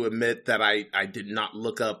embarrassed to admit that I did not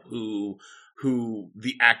look up who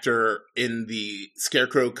the actor in the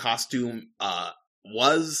Scarecrow costume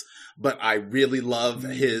was, but I really love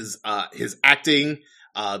his acting.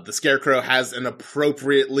 The Scarecrow has an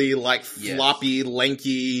appropriately floppy,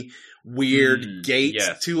 lanky, weird gait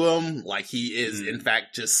to him. Like he is in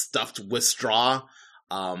fact just stuffed with straw.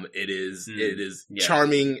 It is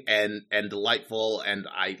charming and delightful, and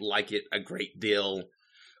I like it a great deal.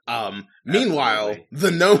 Meanwhile,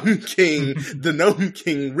 the Gnome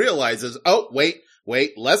King realizes, oh, wait,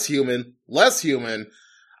 less human.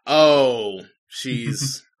 Oh,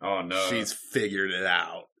 she's, oh no, she's figured it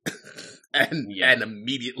out. and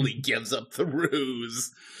immediately gives up the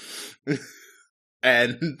ruse.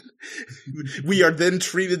 And we are then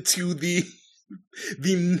treated to the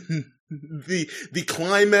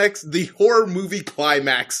climax, the horror movie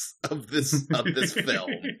climax of this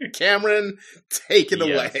film. Cameron, take it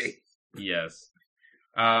away. Yes.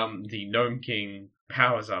 The Gnome King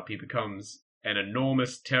powers up. He becomes an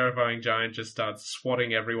enormous, terrifying giant, just starts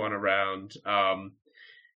swatting everyone around.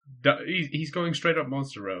 He's going straight up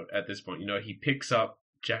Monster Road at this point. You know, he picks up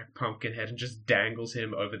Jack Pumpkinhead and just dangles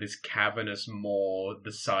him over this cavernous moor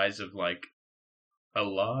the size of, like, a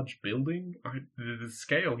large building? The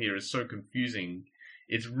scale here is so confusing.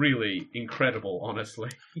 It's really incredible,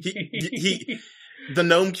 honestly. The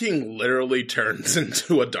Gnome King literally turns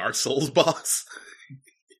into a Dark Souls boss.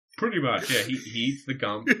 Pretty much, yeah. He eats the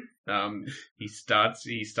gump. He starts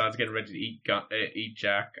getting ready to eat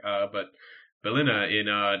Jack, but Belina in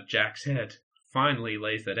Jack's head finally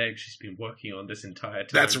lays that egg she's been working on this entire time.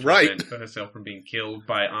 That's right. To prevent herself from being killed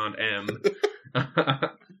by Aunt Em.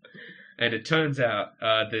 And it turns out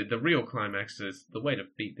the real climax is the way to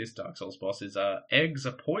beat this Dark Souls boss is eggs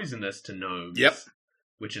are poisonous to gnomes. Yep.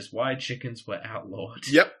 Which is why chickens were outlawed.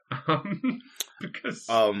 Yep. Because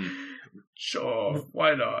sure,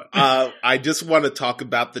 why not? I just want to talk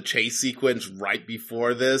about the chase sequence right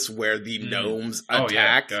before this, where the gnomes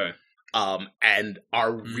attack. And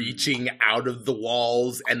are reaching out of the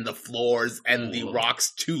walls and the floors and the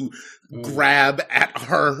rocks to grab at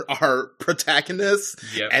our protagonist.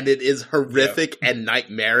 Yep. And it is horrific and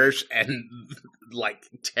nightmarish and like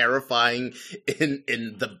terrifying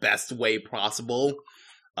in the best way possible.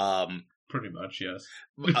 Pretty much, yes.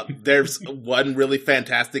 There's one really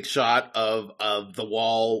fantastic shot of the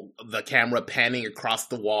wall, the camera panning across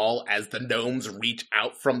the wall as the gnomes reach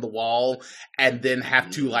out from the wall and then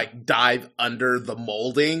have to like dive under the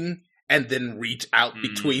molding and then reach out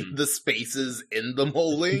between the spaces in the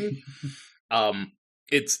molding.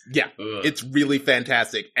 It's really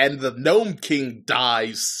fantastic. And the Gnome King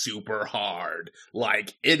dies super hard.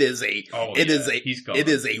 Like it is a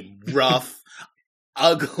rough,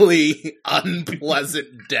 ugly,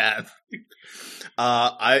 unpleasant death.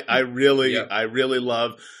 I really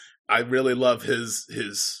love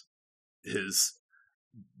his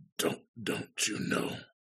don't you know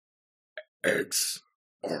eggs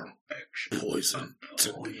are poison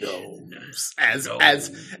to gnomes as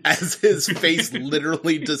his face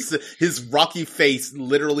literally his rocky face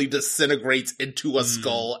literally disintegrates into a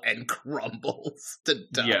skull and crumbles to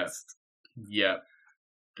dust. Yeah.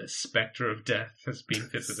 The spectre of death has been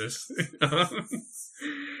visited.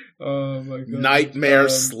 Oh my god. Nightmare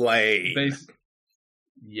slain.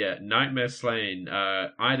 Nightmare slain.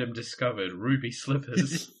 Item discovered. Ruby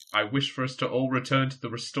slippers. I wish for us to all return to the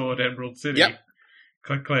restored Emerald City. Yep.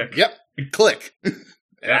 Click, click. Yep. Click. It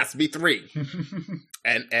has to be 3.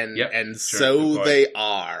 And so they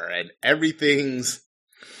are. And everything's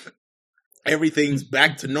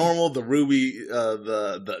back to normal. The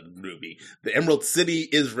the Emerald City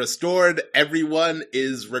is restored. Everyone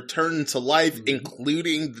is returned to life,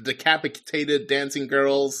 including the decapitated dancing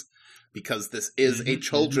girls, because this is a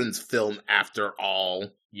children's film after all.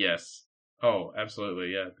 Yes. Oh,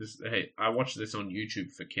 absolutely. Yeah. Hey, I watched this on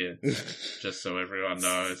YouTube for kids, just so everyone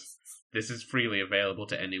knows. This is freely available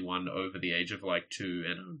to anyone over the age of like 2,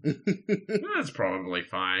 and that's probably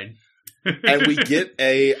fine. and we get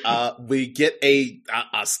a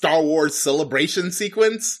Star Wars celebration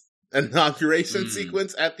sequence, inauguration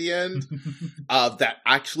sequence at the end, that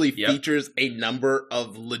actually features a number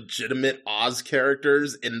of legitimate Oz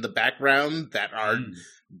characters in the background that are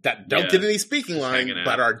that don't get any speaking line,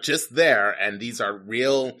 but are just there, and these are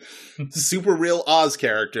real, super real Oz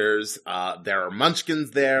characters. There are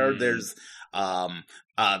Munchkins there. There's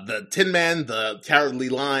the Tin Man, the Cowardly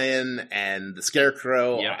Lion, and the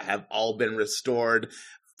Scarecrow have all been restored.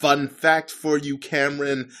 Fun fact for you,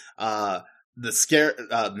 Cameron, not the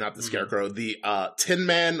Scarecrow, the Tin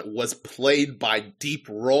Man was played by Deep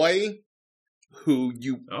Roy, who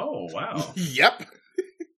you... Oh, wow. Yep.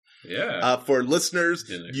 Yeah. For listeners,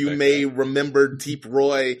 you may remember Deep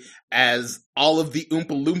Roy as all of the Oompa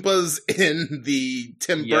Loompas in the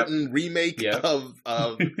Tim Burton remake of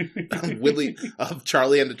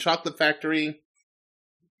Charlie and the Chocolate Factory.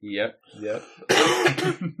 Yep.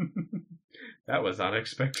 That was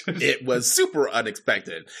unexpected. It was super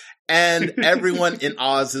unexpected. And everyone in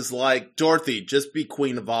Oz is like, Dorothy, just be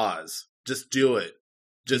Queen of Oz. Just do it.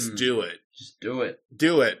 Just do it. Just do it.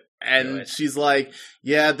 Do it. And she's like,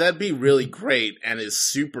 yeah, that'd be really great, and is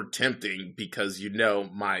super tempting because, you know,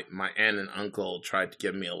 my aunt and uncle tried to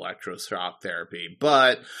give me electroshock therapy,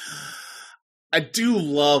 but I do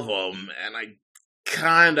love them, and I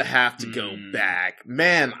kind of have to go back.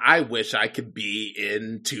 Man, I wish I could be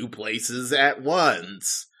in two places at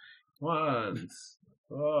once. Oh.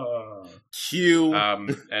 Cue.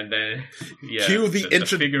 And then, cue the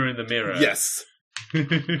figure in the mirror. Yes.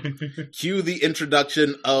 Cue the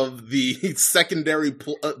introduction of the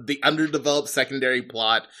the underdeveloped secondary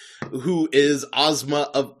plot, who is Ozma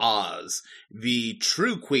of Oz, the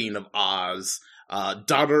true Queen of Oz,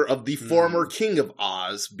 daughter of the former King of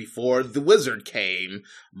Oz before the wizard came.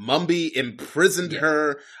 Mumby imprisoned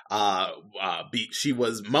her. She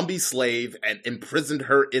was Mumby's slave and imprisoned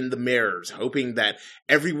her in the mirrors, hoping that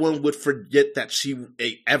everyone would forget that she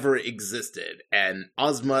ever existed. And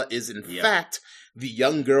Ozma is in fact the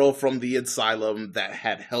young girl from the asylum that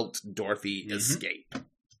had helped Dorothy escape.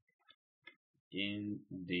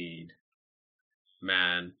 Indeed.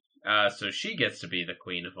 Man. So she gets to be the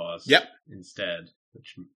Queen of Oz instead.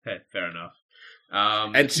 Which, hey, fair enough.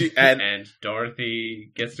 And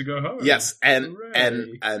Dorothy gets to go home. Yes, and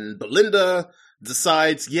Belinda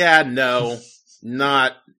decides,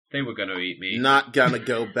 not... They were gonna eat me. Not gonna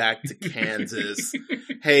go back to Kansas.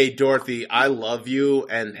 Hey, Dorothy, I love you,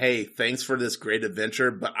 and hey, thanks for this great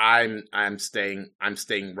adventure, but I'm staying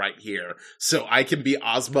right here, so I can be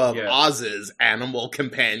Ozma of Oz's animal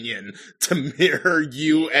companion to mirror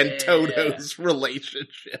you and Toto's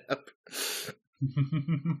relationship.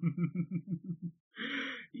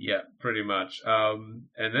 Yeah, pretty much. And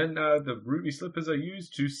then the ruby slippers are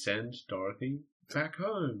used to send Dorothy back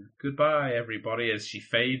home. Goodbye, everybody, as she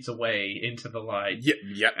fades away into the light.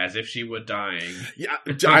 As if she were dying. Yeah,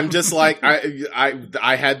 I'm just like,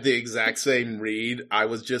 I had the exact same read. I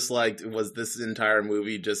was just like, was this entire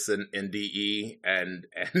movie just an NDE and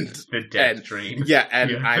the death dream? Yeah,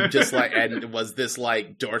 and I'm just like, and was this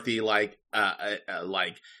like Dorothy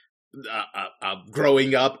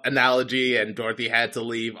growing up analogy, and Dorothy had to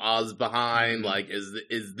leave Oz behind? Like,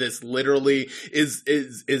 is this literally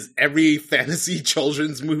is every fantasy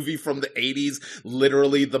children's movie from the 80s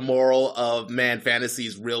literally the moral of, man,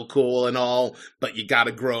 fantasy's real cool and all, but you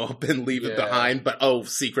gotta grow up and leave it behind, but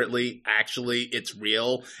secretly, actually, it's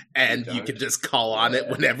real, and you can just call on it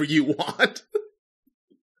whenever you want?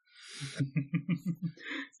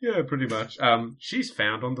 Yeah, pretty much. She's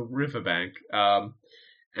found on the riverbank.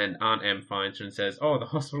 And Aunt Em finds her and says, "Oh, the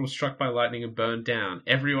hospital was struck by lightning and burned down.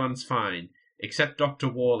 Everyone's fine, except Dr.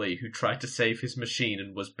 Worley, who tried to save his machine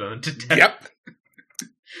and was burned to death." Yep.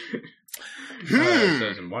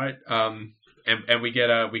 Susan White. And we get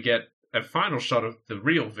a final shot of the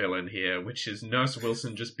real villain here, which is Nurse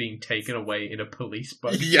Wilson just being taken away in a police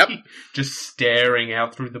buggy. Yep. Just staring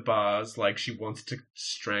out through the bars like she wants to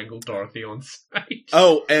strangle Dorothy on sight.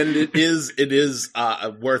 Oh, and it is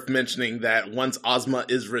worth mentioning that once Ozma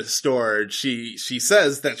is restored, she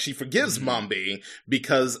says that she forgives Mombi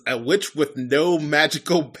because a witch with no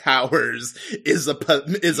magical powers is a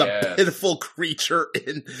pitiful creature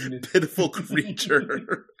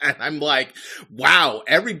And I'm like, wow,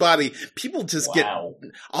 people just get,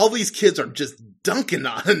 all these kids are just dunking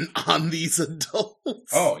on these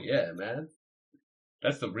adults. Oh yeah, man.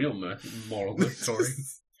 That's the real moral of the story.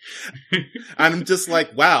 I'm just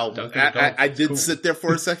like, wow. I did sit there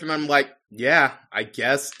for a second. I'm like, yeah, I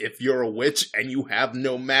guess if you're a witch and you have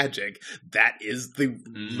no magic, that is the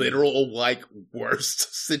literal, like,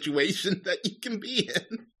 worst situation that you can be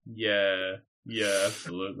in. Yeah,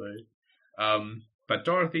 absolutely. But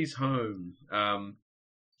Dorothy's home.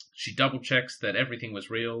 She double checks that everything was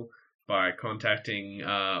real by contacting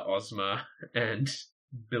Ozma and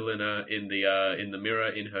Belina in the mirror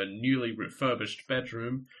in her newly refurbished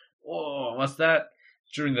bedroom. Oh, what's that?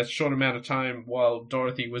 During that short amount of time while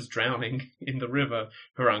Dorothy was drowning in the river,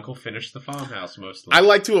 her uncle finished the farmhouse mostly. I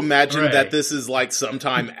like to imagine Hooray. that this is like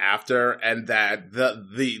sometime after, and that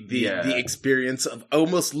the experience of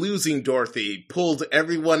almost losing Dorothy pulled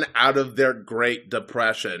everyone out of their Great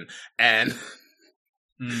Depression and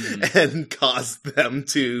and caused them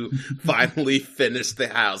to finally finish the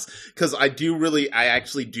house. Because I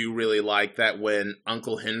actually do really like that when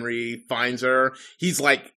Uncle Henry finds her, he's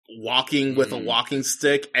like walking with a walking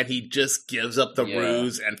stick, and he just gives up the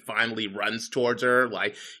ruse and finally runs towards her.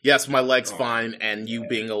 Like, yes, my leg's fine, and you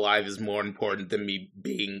being alive is more important than me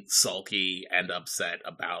being sulky and upset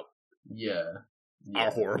about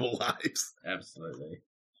our horrible lives. Absolutely.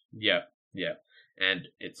 Yeah. And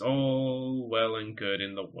it's all well and good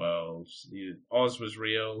in the world. Oz was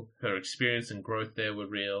real, her experience and growth there were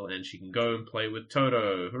real, and she can go and play with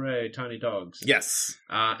Toto. Hooray, tiny dogs. Yes.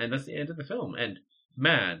 And that's the end of the film. And,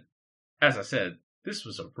 man, as I said, this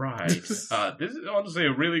was a ride. This is honestly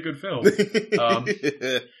a really good film.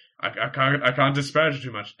 I can't disparage it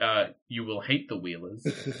too much. You will hate the Wheelers,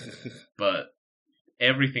 but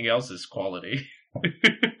everything else is quality.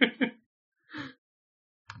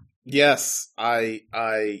 Yes, I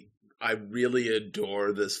really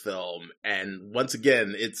adore this film, and once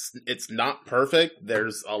again, it's not perfect.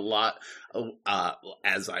 There's a lot,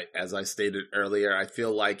 as I stated earlier, I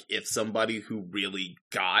feel like if somebody who really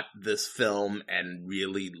got this film and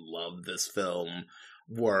really loved this film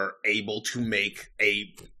were able to make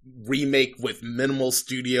a remake with minimal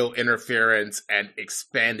studio interference and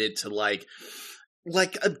expand it to like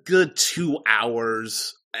a good 2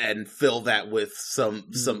 hours, and fill that with some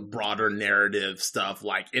broader narrative stuff,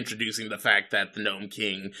 like introducing the fact that the Gnome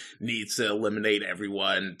King needs to eliminate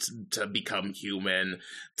everyone to become human,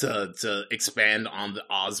 to expand on the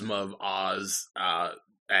Ozma of Oz,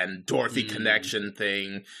 and Dorothy connection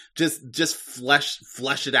thing. Just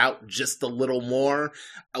flesh it out just a little more.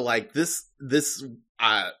 Like this, Return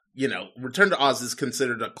to Oz is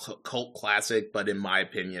considered a cult classic, but in my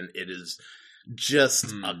opinion, it is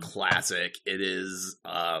just a classic. It is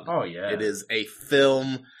it is a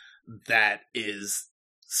film that is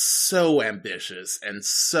so ambitious and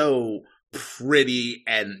so pretty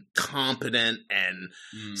and competent and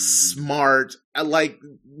smart.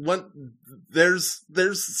 There's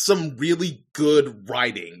some really good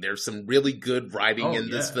writing. There's some really good writing in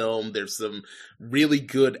this film. There's some really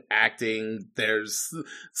good acting. There's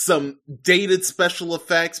some dated special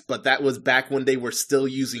effects, but that was back when they were still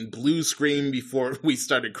using blue screen before we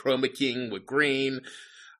started chroma keying with green.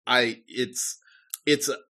 It's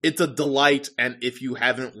a delight, and if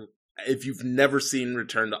you've never seen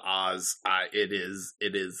Return to Oz, it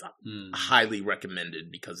is highly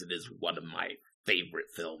recommended because it is one of my favorite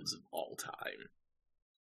films of all time.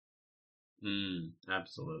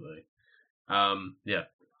 Absolutely. Yeah.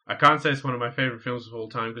 I can't say it's one of my favorite films of all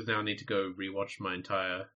time because now I need to go rewatch my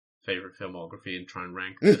entire favorite filmography and try and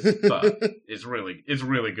rank this. But it's really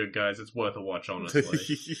good, guys. It's worth a watch, honestly.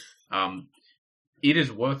 It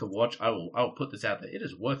is worth a watch. I will put this out there. It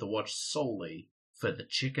is worth a watch solely for the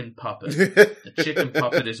chicken puppet. The chicken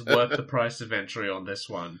puppet is worth the price of entry on this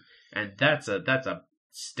one, and that's a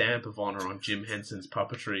stamp of honor on Jim Henson's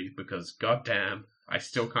puppetry, because goddamn, I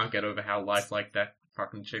still can't get over how lifelike that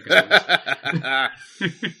fucking chicken is.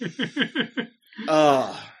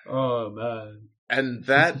 Oh man. And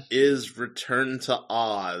that is Return to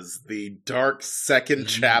Oz, the dark second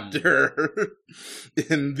chapter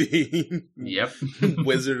in the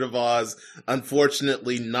Wizard of Oz.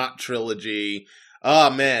 Unfortunately, not trilogy. Oh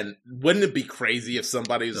man, wouldn't it be crazy if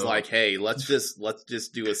somebody was like, "Hey, let's just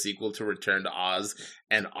do a sequel to Return to Oz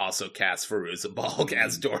and also cast Fairuza Balk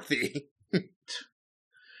as Dorothy."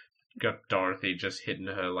 Got Dorothy just hitting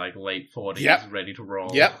her like late 40s, ready to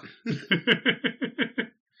roll. Yep.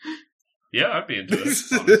 Yeah, I'd be into it,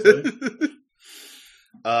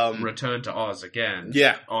 honestly. Return to Oz again.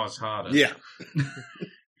 Yeah. Oz harder. Yeah.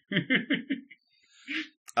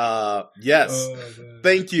 Yes.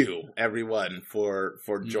 Thank you, everyone, for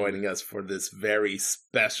joining us for this very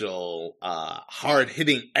special,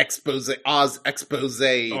 hard-hitting Oz expose.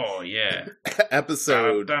 Oh, yeah.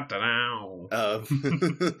 Episode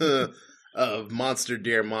of Monster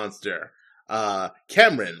Dear Monster.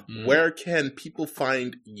 Cameron, where can people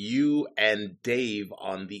find you and Dave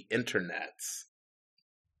on the internets?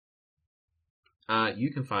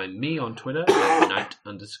 You can find me on Twitter at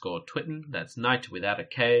Knight_Twitten. That's Knight without a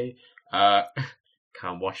K.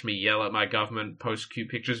 Come watch me yell at my government, post cute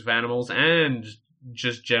pictures of animals, and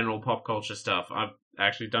just general pop culture stuff. I've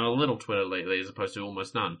actually done a little Twitter lately as opposed to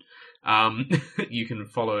almost none. You can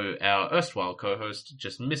follow our erstwhile co-host,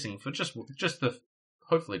 just missing for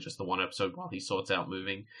hopefully just the one episode while he sorts out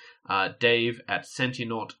moving, Dave at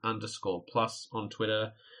Sentinaut_plus on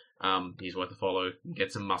Twitter. He's worth a follow. You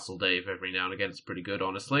get some muscle Dave every now and again. It's pretty good,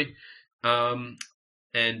 honestly.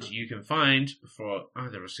 And you can find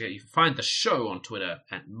the show on Twitter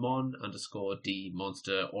at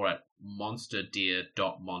mon_dmonster or at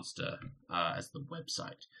monsterdeer.monster as the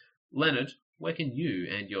website. Leonard, where can you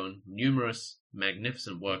and your numerous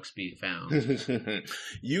magnificent works be found?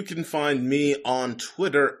 You can find me on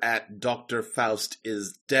Twitter at Dr. Faust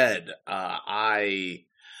is Dead. I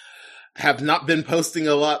have not been posting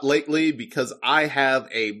a lot lately because I have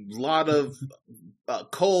a lot of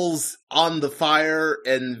coals on the fire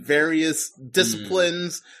in various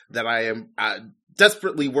disciplines that I am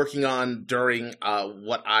desperately working on during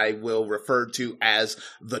what I will refer to as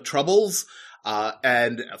the Troubles.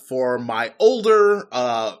 And for my older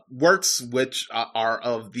works, which are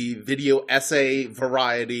of the video essay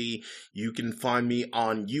variety, you can find me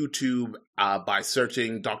on YouTube by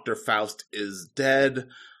searching Dr. Faust is Dead.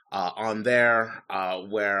 On there,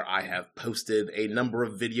 where I have posted a number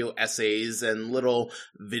of video essays and little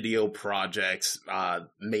video projects,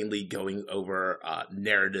 mainly going over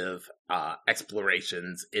narrative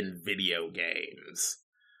explorations in video games.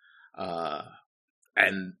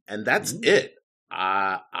 And that's it.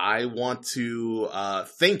 I want to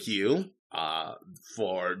thank you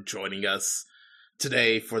for joining us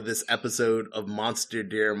today for this episode of Monster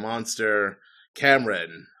Dear Monster.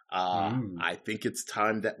 Cameron, I think it's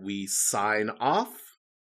time that we sign off.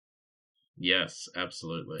 Yes,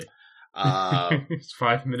 absolutely. It's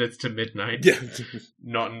 5 minutes to midnight. Yeah.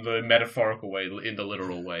 Not in the metaphorical way, in the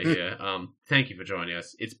literal way here. Thank you for joining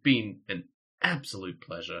us. It's been an absolute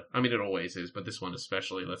pleasure. I mean, it always is, but this one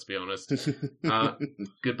especially, let's be honest.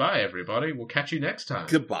 Goodbye, everybody. We'll catch you next time.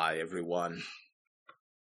 Goodbye, everyone.